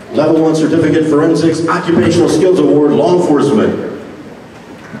 Level 1 Certificate, Forensics, Occupational Skills Award, Law Enforcement.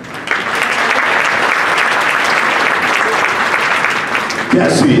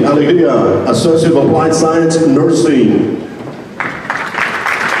 Cassie Alegria, Associate of Applied Science, Nursing.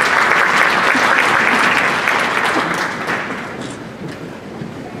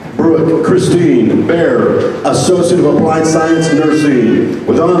 Brooke Christine Baer, Associate of Applied Science, Nursing,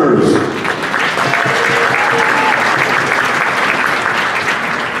 with honors.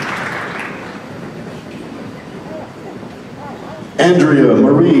 Andrea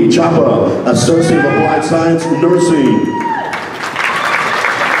Marie Chapa, Associate of Applied Science, Nursing.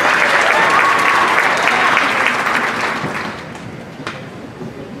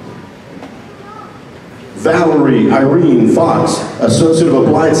 Valerie Irene Fox, Associate of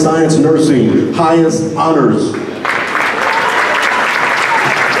Applied Science, Nursing, highest honors.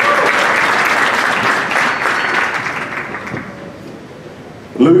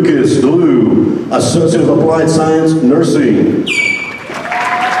 Lucas Blue, Associate of Applied Science, Nursing.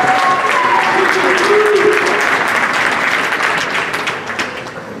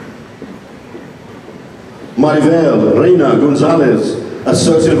 Maribel Reina Gonzalez,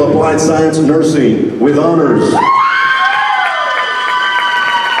 Associate of Applied Science, Nursing, with honors.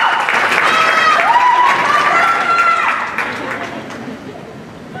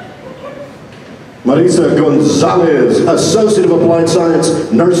 Marisa Gonzalez, Associate of Applied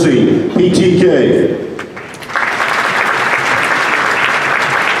Science, Nursing, PTK.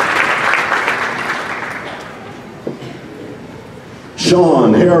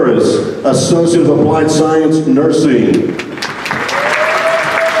 Sean Harris, Associate of Applied Science, Nursing.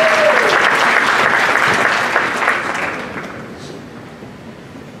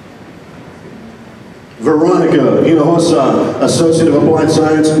 Veronica Hinojosa, Associate of Applied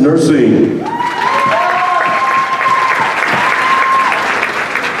Science, Nursing.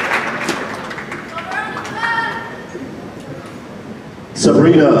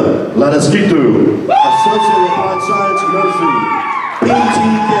 Sabrina Ladasquitu, Associate of Applied Science, Nursing,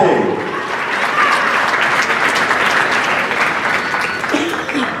 PTK.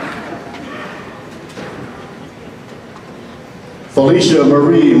 Felicia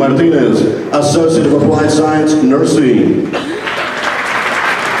Marie Martinez, Associate of Applied Science, Nursing.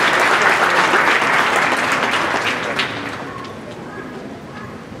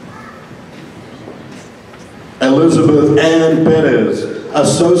 Elizabeth Ann Perez,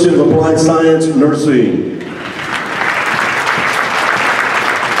 Associate of Applied Science, Nursing.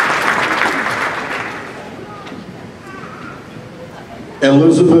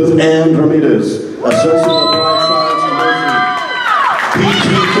 Elizabeth Ann Ramirez, Associate of Applied Science, Nursing,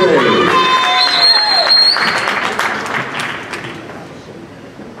 PTK.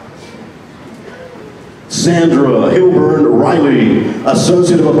 Sandra Hilburn Riley,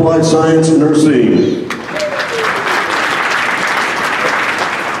 Associate of Applied Science, Nursing.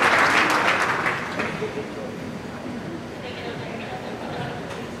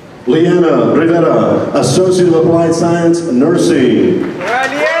 Liana Rivera, Associate of Applied Science, Nursing.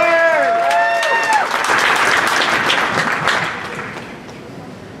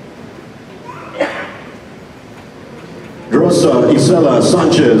 Rosa Isela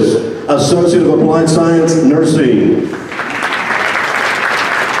Sanchez, Associate of Applied Science, Nursing.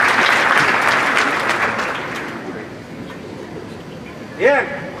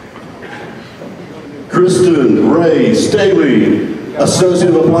 Ray Staley, Associate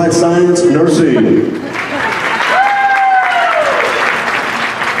of Applied Science, Nursing.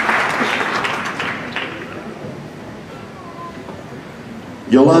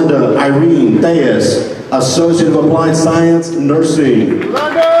 Yolanda Irene Theus, Associate of Applied Science, Nursing.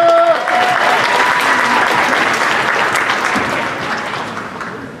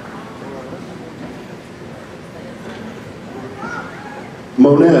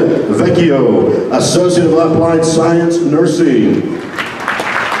 Monette Vecchio, Associate of Applied Science, Nursing.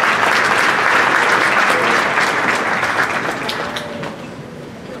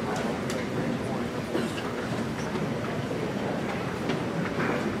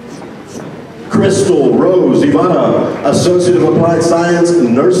 Crystal Rose Ivana, Associate of Applied Science,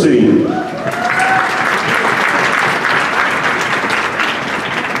 Nursing.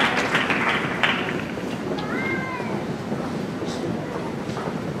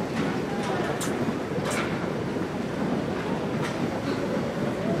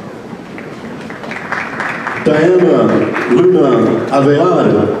 Diana Luna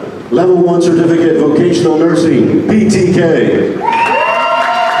Avead, Level 1 Certificate, Vocational Nursing, PTK.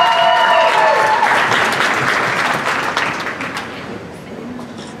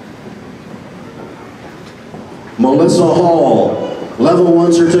 Melissa Hall, Level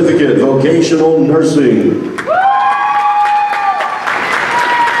 1 Certificate, Vocational Nursing.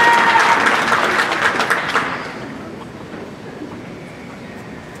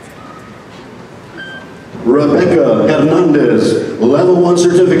 Rebecca Hernandez, Level 1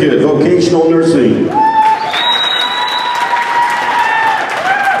 Certificate, Vocational Nursing.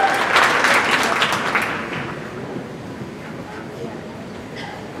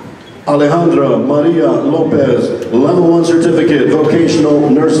 Alejandra Maria Lopez, Level 1 Certificate, Vocational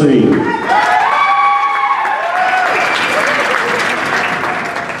Nursing.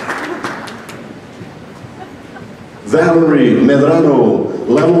 Valerie Medrano,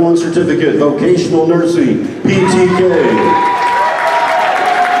 Level 1 Certificate, Vocational Nursing, PTK.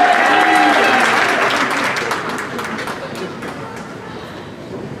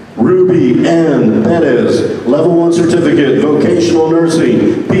 Ruby Ann Perez, Level 1 Certificate, Vocational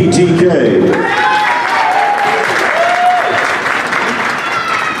Nursing, PTK.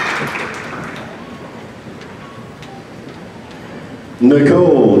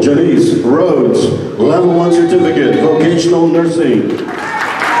 Nicole Janice Rhodes, Level 1 Certificate, Vocational Nursing.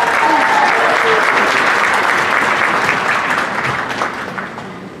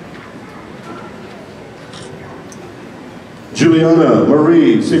 Juliana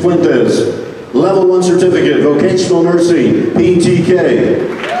Marie Cifuentes, Level 1 Certificate, Vocational Nursing, PTK.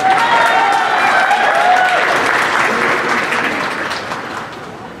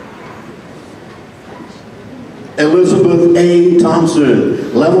 Elizabeth A.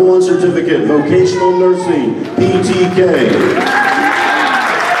 Thompson, Level 1 Certificate, Vocational Nursing, PTK.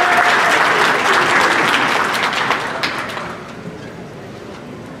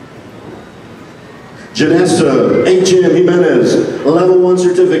 Janessa H.M. Jimenez, Level 1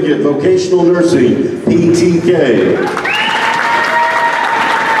 Certificate, Vocational Nursing, PTK.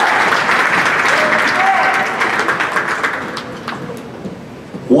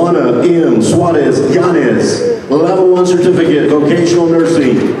 Juana M. Suarez Yanes, Level 1 Certificate, Vocational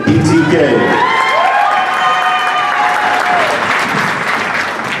Nursing, PTK.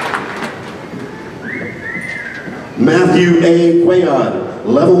 Matthew A. Quayad,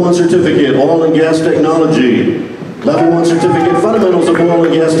 Level 1 Certificate, Oil and Gas Technology. Level 1 Certificate, Fundamentals of Oil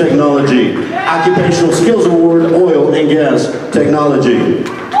and Gas Technology. Occupational Skills Award, Oil and Gas Technology.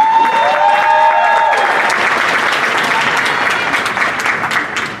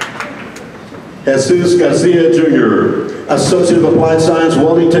 Jesus Garcia Jr., Associate of Applied Science,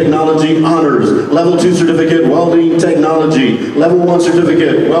 Welding Technology, Honors. Level 2 Certificate, Welding Technology. Level 1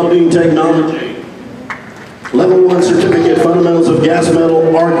 Certificate, Welding Technology. Level 1 Certificate, Fundamentals of Gas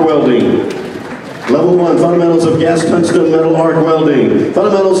Metal Arc Welding. Level 1, Fundamentals of Gas Tungsten Metal Arc Welding.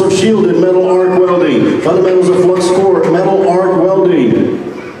 Fundamentals of Shielded Metal Arc Welding. Fundamentals of Flux Core Metal Arc Welding.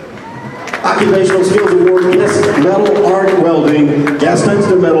 Occupational Skills Award, Gas Metal Arc Welding, Gas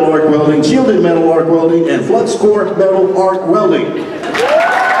Tungsten Metal Arc Welding, Shielded Metal Arc Welding, and Flux Core Metal Arc Welding.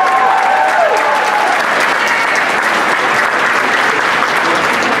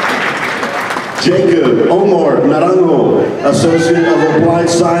 Jacob Omar Naranjo, Associate of Applied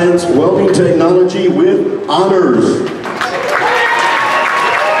Science, Welding Technology with Honors.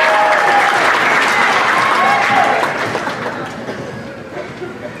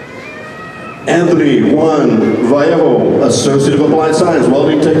 Anthony Juan Vallejo, Associate of Applied Science,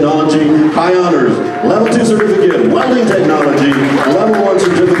 Welding Technology, High Honors, Level 2 Certificate, Welding Technology, Level 1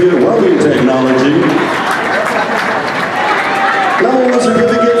 Certificate, Welding Technology.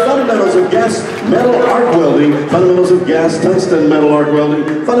 gas tungsten metal arc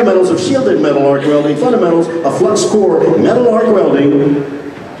welding, fundamentals of shielded metal arc welding, fundamentals of flux core metal arc welding,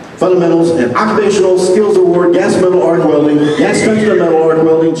 fundamentals and occupational skills award, gas metal arc welding, gas tungsten metal arc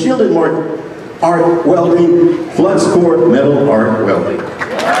welding, shielded arc welding, flux core metal arc welding.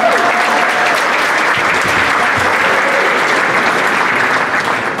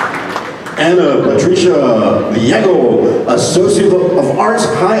 Anna Patricia Viego, Associate of Arts,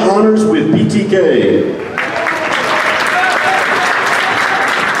 High Honors with BTK.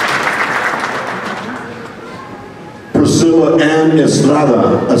 Priscilla Ann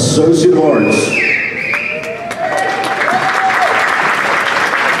Estrada, Associate of Arts.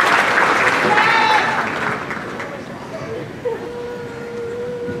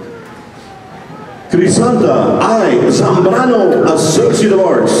 Crisanta I. Zambrano, Associate of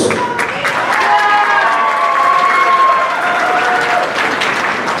Arts.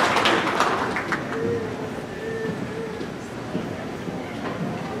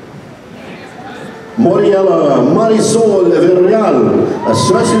 Moriela Marisol Villarreal,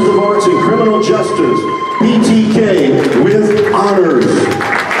 Associate of Arts in Criminal Justice, BTK with honors.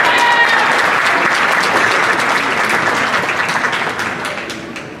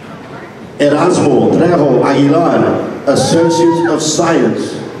 Erasmo Trejo Aguilar, Associate of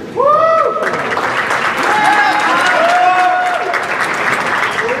Science.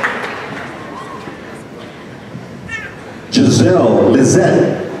 Giselle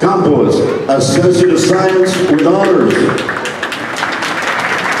Lizette Campos, Associate of Science with honors.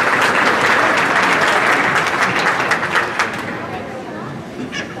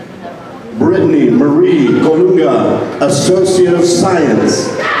 Brittany Marie Colunga, Associate of Science.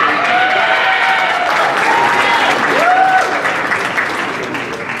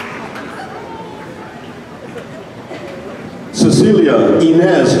 Cecilia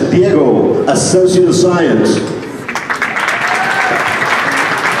Inez Diego, Associate of Science.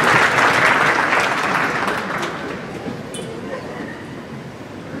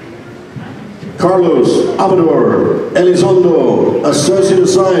 Carlos Amador Elizondo, Associate of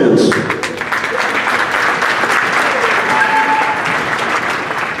Science.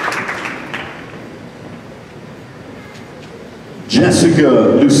 Jessica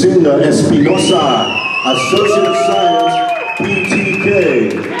Lucinda Espinosa, Associate of Science,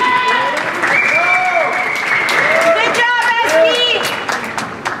 BTK.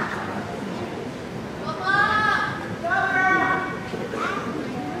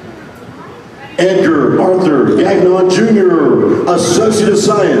 Edgar Arthur Gagnon Jr., Associate of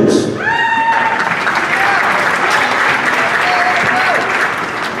Science.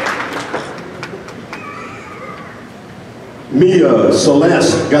 Mia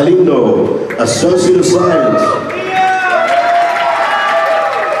Celeste Galindo, Associate of Science.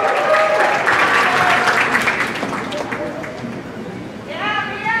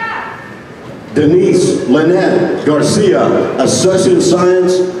 Denise Lynette Garcia, Associate of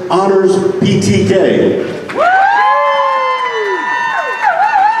Science, Honors, PTK.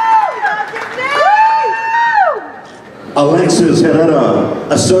 Alexis Herrera,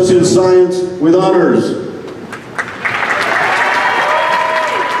 Associate of Science with Honors.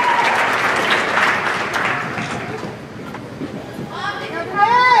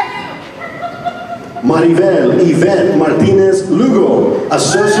 Maribel Yvette Martinez Lugo,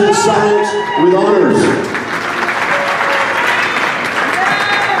 Associate of Science with honors.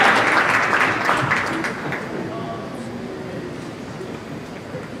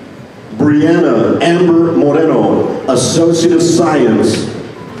 Brianna Amber Moreno, Associate of Science.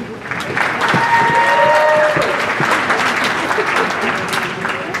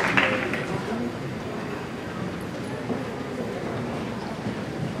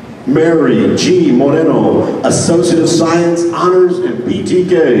 Mary G. Moreno, Associate of Science, Honors, and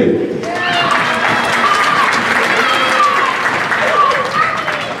BTK.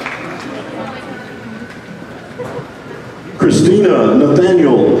 Christina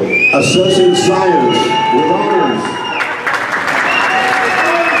Nathaniel, Associate of Science, with honors.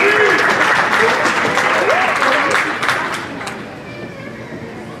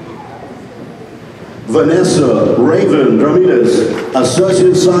 Vanessa Raven Ramirez, Associate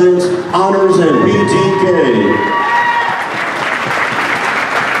of Science, Honors, and BTK.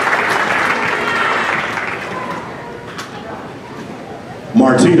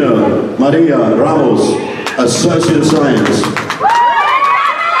 Martina Maria Ramos, Associate of Science.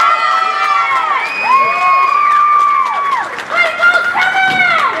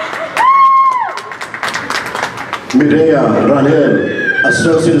 Mireya Ranel,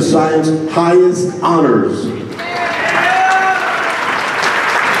 Associate of Science, highest honors.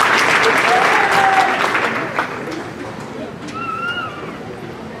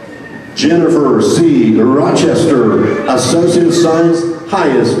 Jennifer C. Rochester, Associate of Science,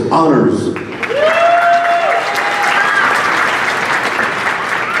 highest honors.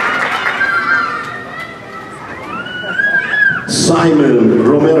 Simon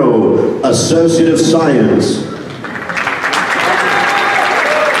Romero, Associate of Science.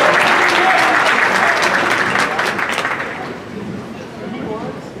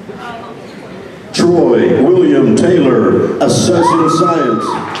 Troy William Taylor, Associate of Science.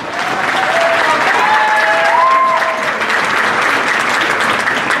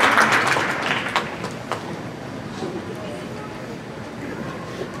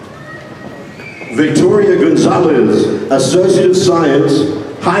 Victoria Gonzalez, Associate of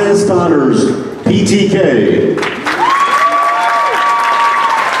Science, highest honors, PTK.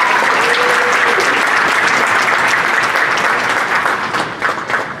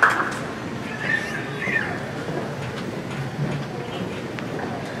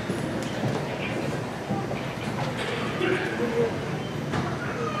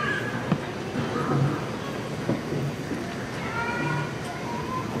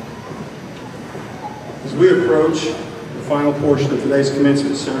 As we approach the final portion of today's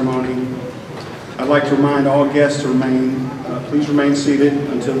commencement ceremony, I'd like to remind all guests to please remain seated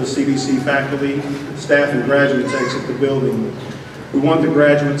until the CBC faculty, staff, and graduates exit the building. We want the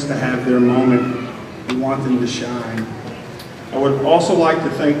graduates to have their moment. We want them to shine. I would also like to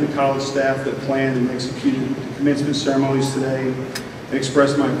thank the college staff that planned and executed the commencement ceremonies today and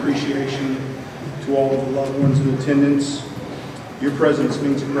express my appreciation to all of the loved ones in attendance. Your presence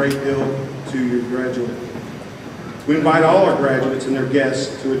means a great deal to your graduate. We invite all our graduates and their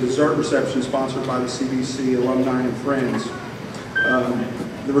guests to a dessert reception sponsored by the CBC alumni and friends.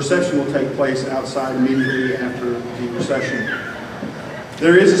 The reception will take place outside immediately after the recession.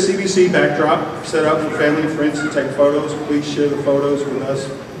 There is a CBC backdrop set up for family and friends to take photos. Please share the photos with us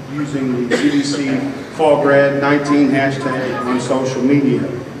using the CBC FallGrad19 hashtag on social media.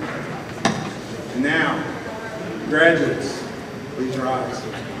 And now, graduates, please rise.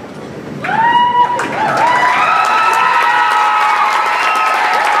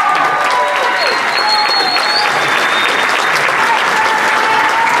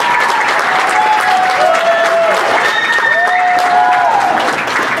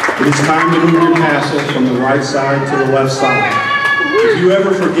 It is time to move your tassel from the right side to the left side. If you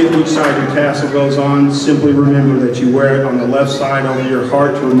ever forget which side your tassel goes on, simply remember that you wear it on the left side over your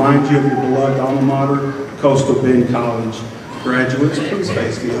heart to remind you of your beloved alma mater, Coastal Bend College. Graduates, please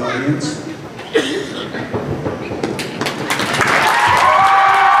face the audience.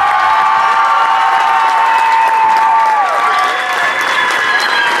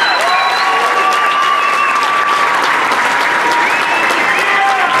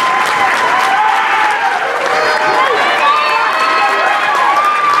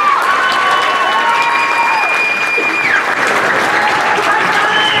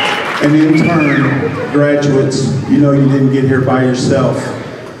 And in turn, graduates, you know you didn't get here by yourself.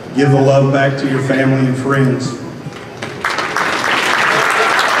 Give the love back to your family and friends.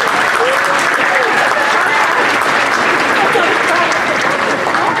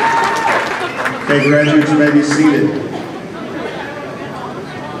 Okay, graduates, you may be seated.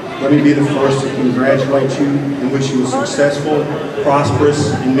 Let me be the first to congratulate you and wish you a successful,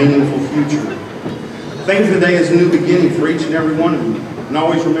 prosperous, and meaningful future. Think of today as a new beginning for each and every one of you. And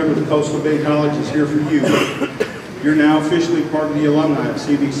always remember the Coastal Bend College is here for you. You're now officially part of the alumni of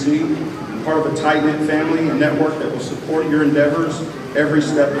CBC, part of a tight-knit family and network that will support your endeavors every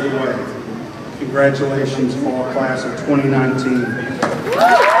step of the way. Congratulations, fall class of 2019.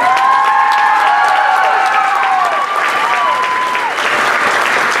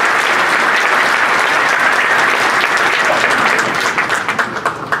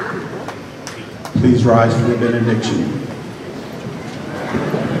 Please rise for the benediction.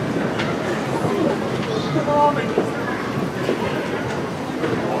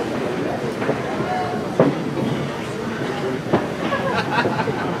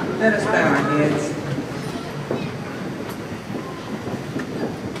 Let us bow our heads.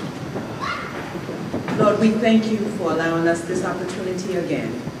 Lord, we thank you for allowing us this opportunity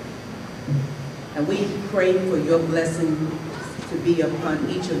again. And we pray for your blessing to be upon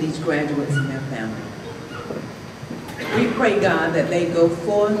each of these graduates and their family. We pray, God, that they go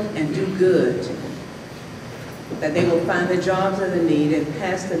forth and do good, that they will find the jobs that they need and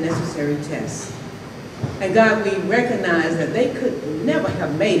pass the necessary tests. And God, we recognize that they could never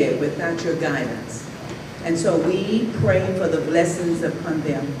have made it without your guidance. And so we pray for the blessings upon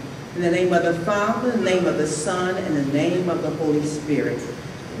them. In the name of the Father, in the name of the Son, and in the name of the Holy Spirit.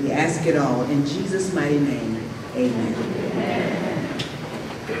 We ask it all in Jesus' mighty name. Amen.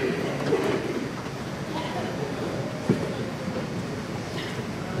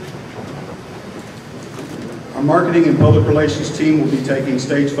 Our marketing and public relations team will be taking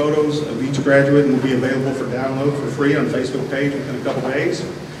stage photos of each graduate and will be available for download for free on Facebook page within a couple days.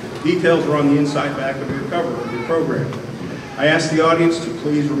 Details are on the inside back of your cover of your program. I ask the audience to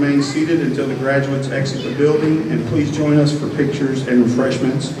please remain seated until the graduates exit the building, and please join us for pictures and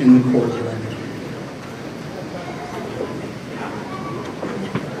refreshments in the courtyard.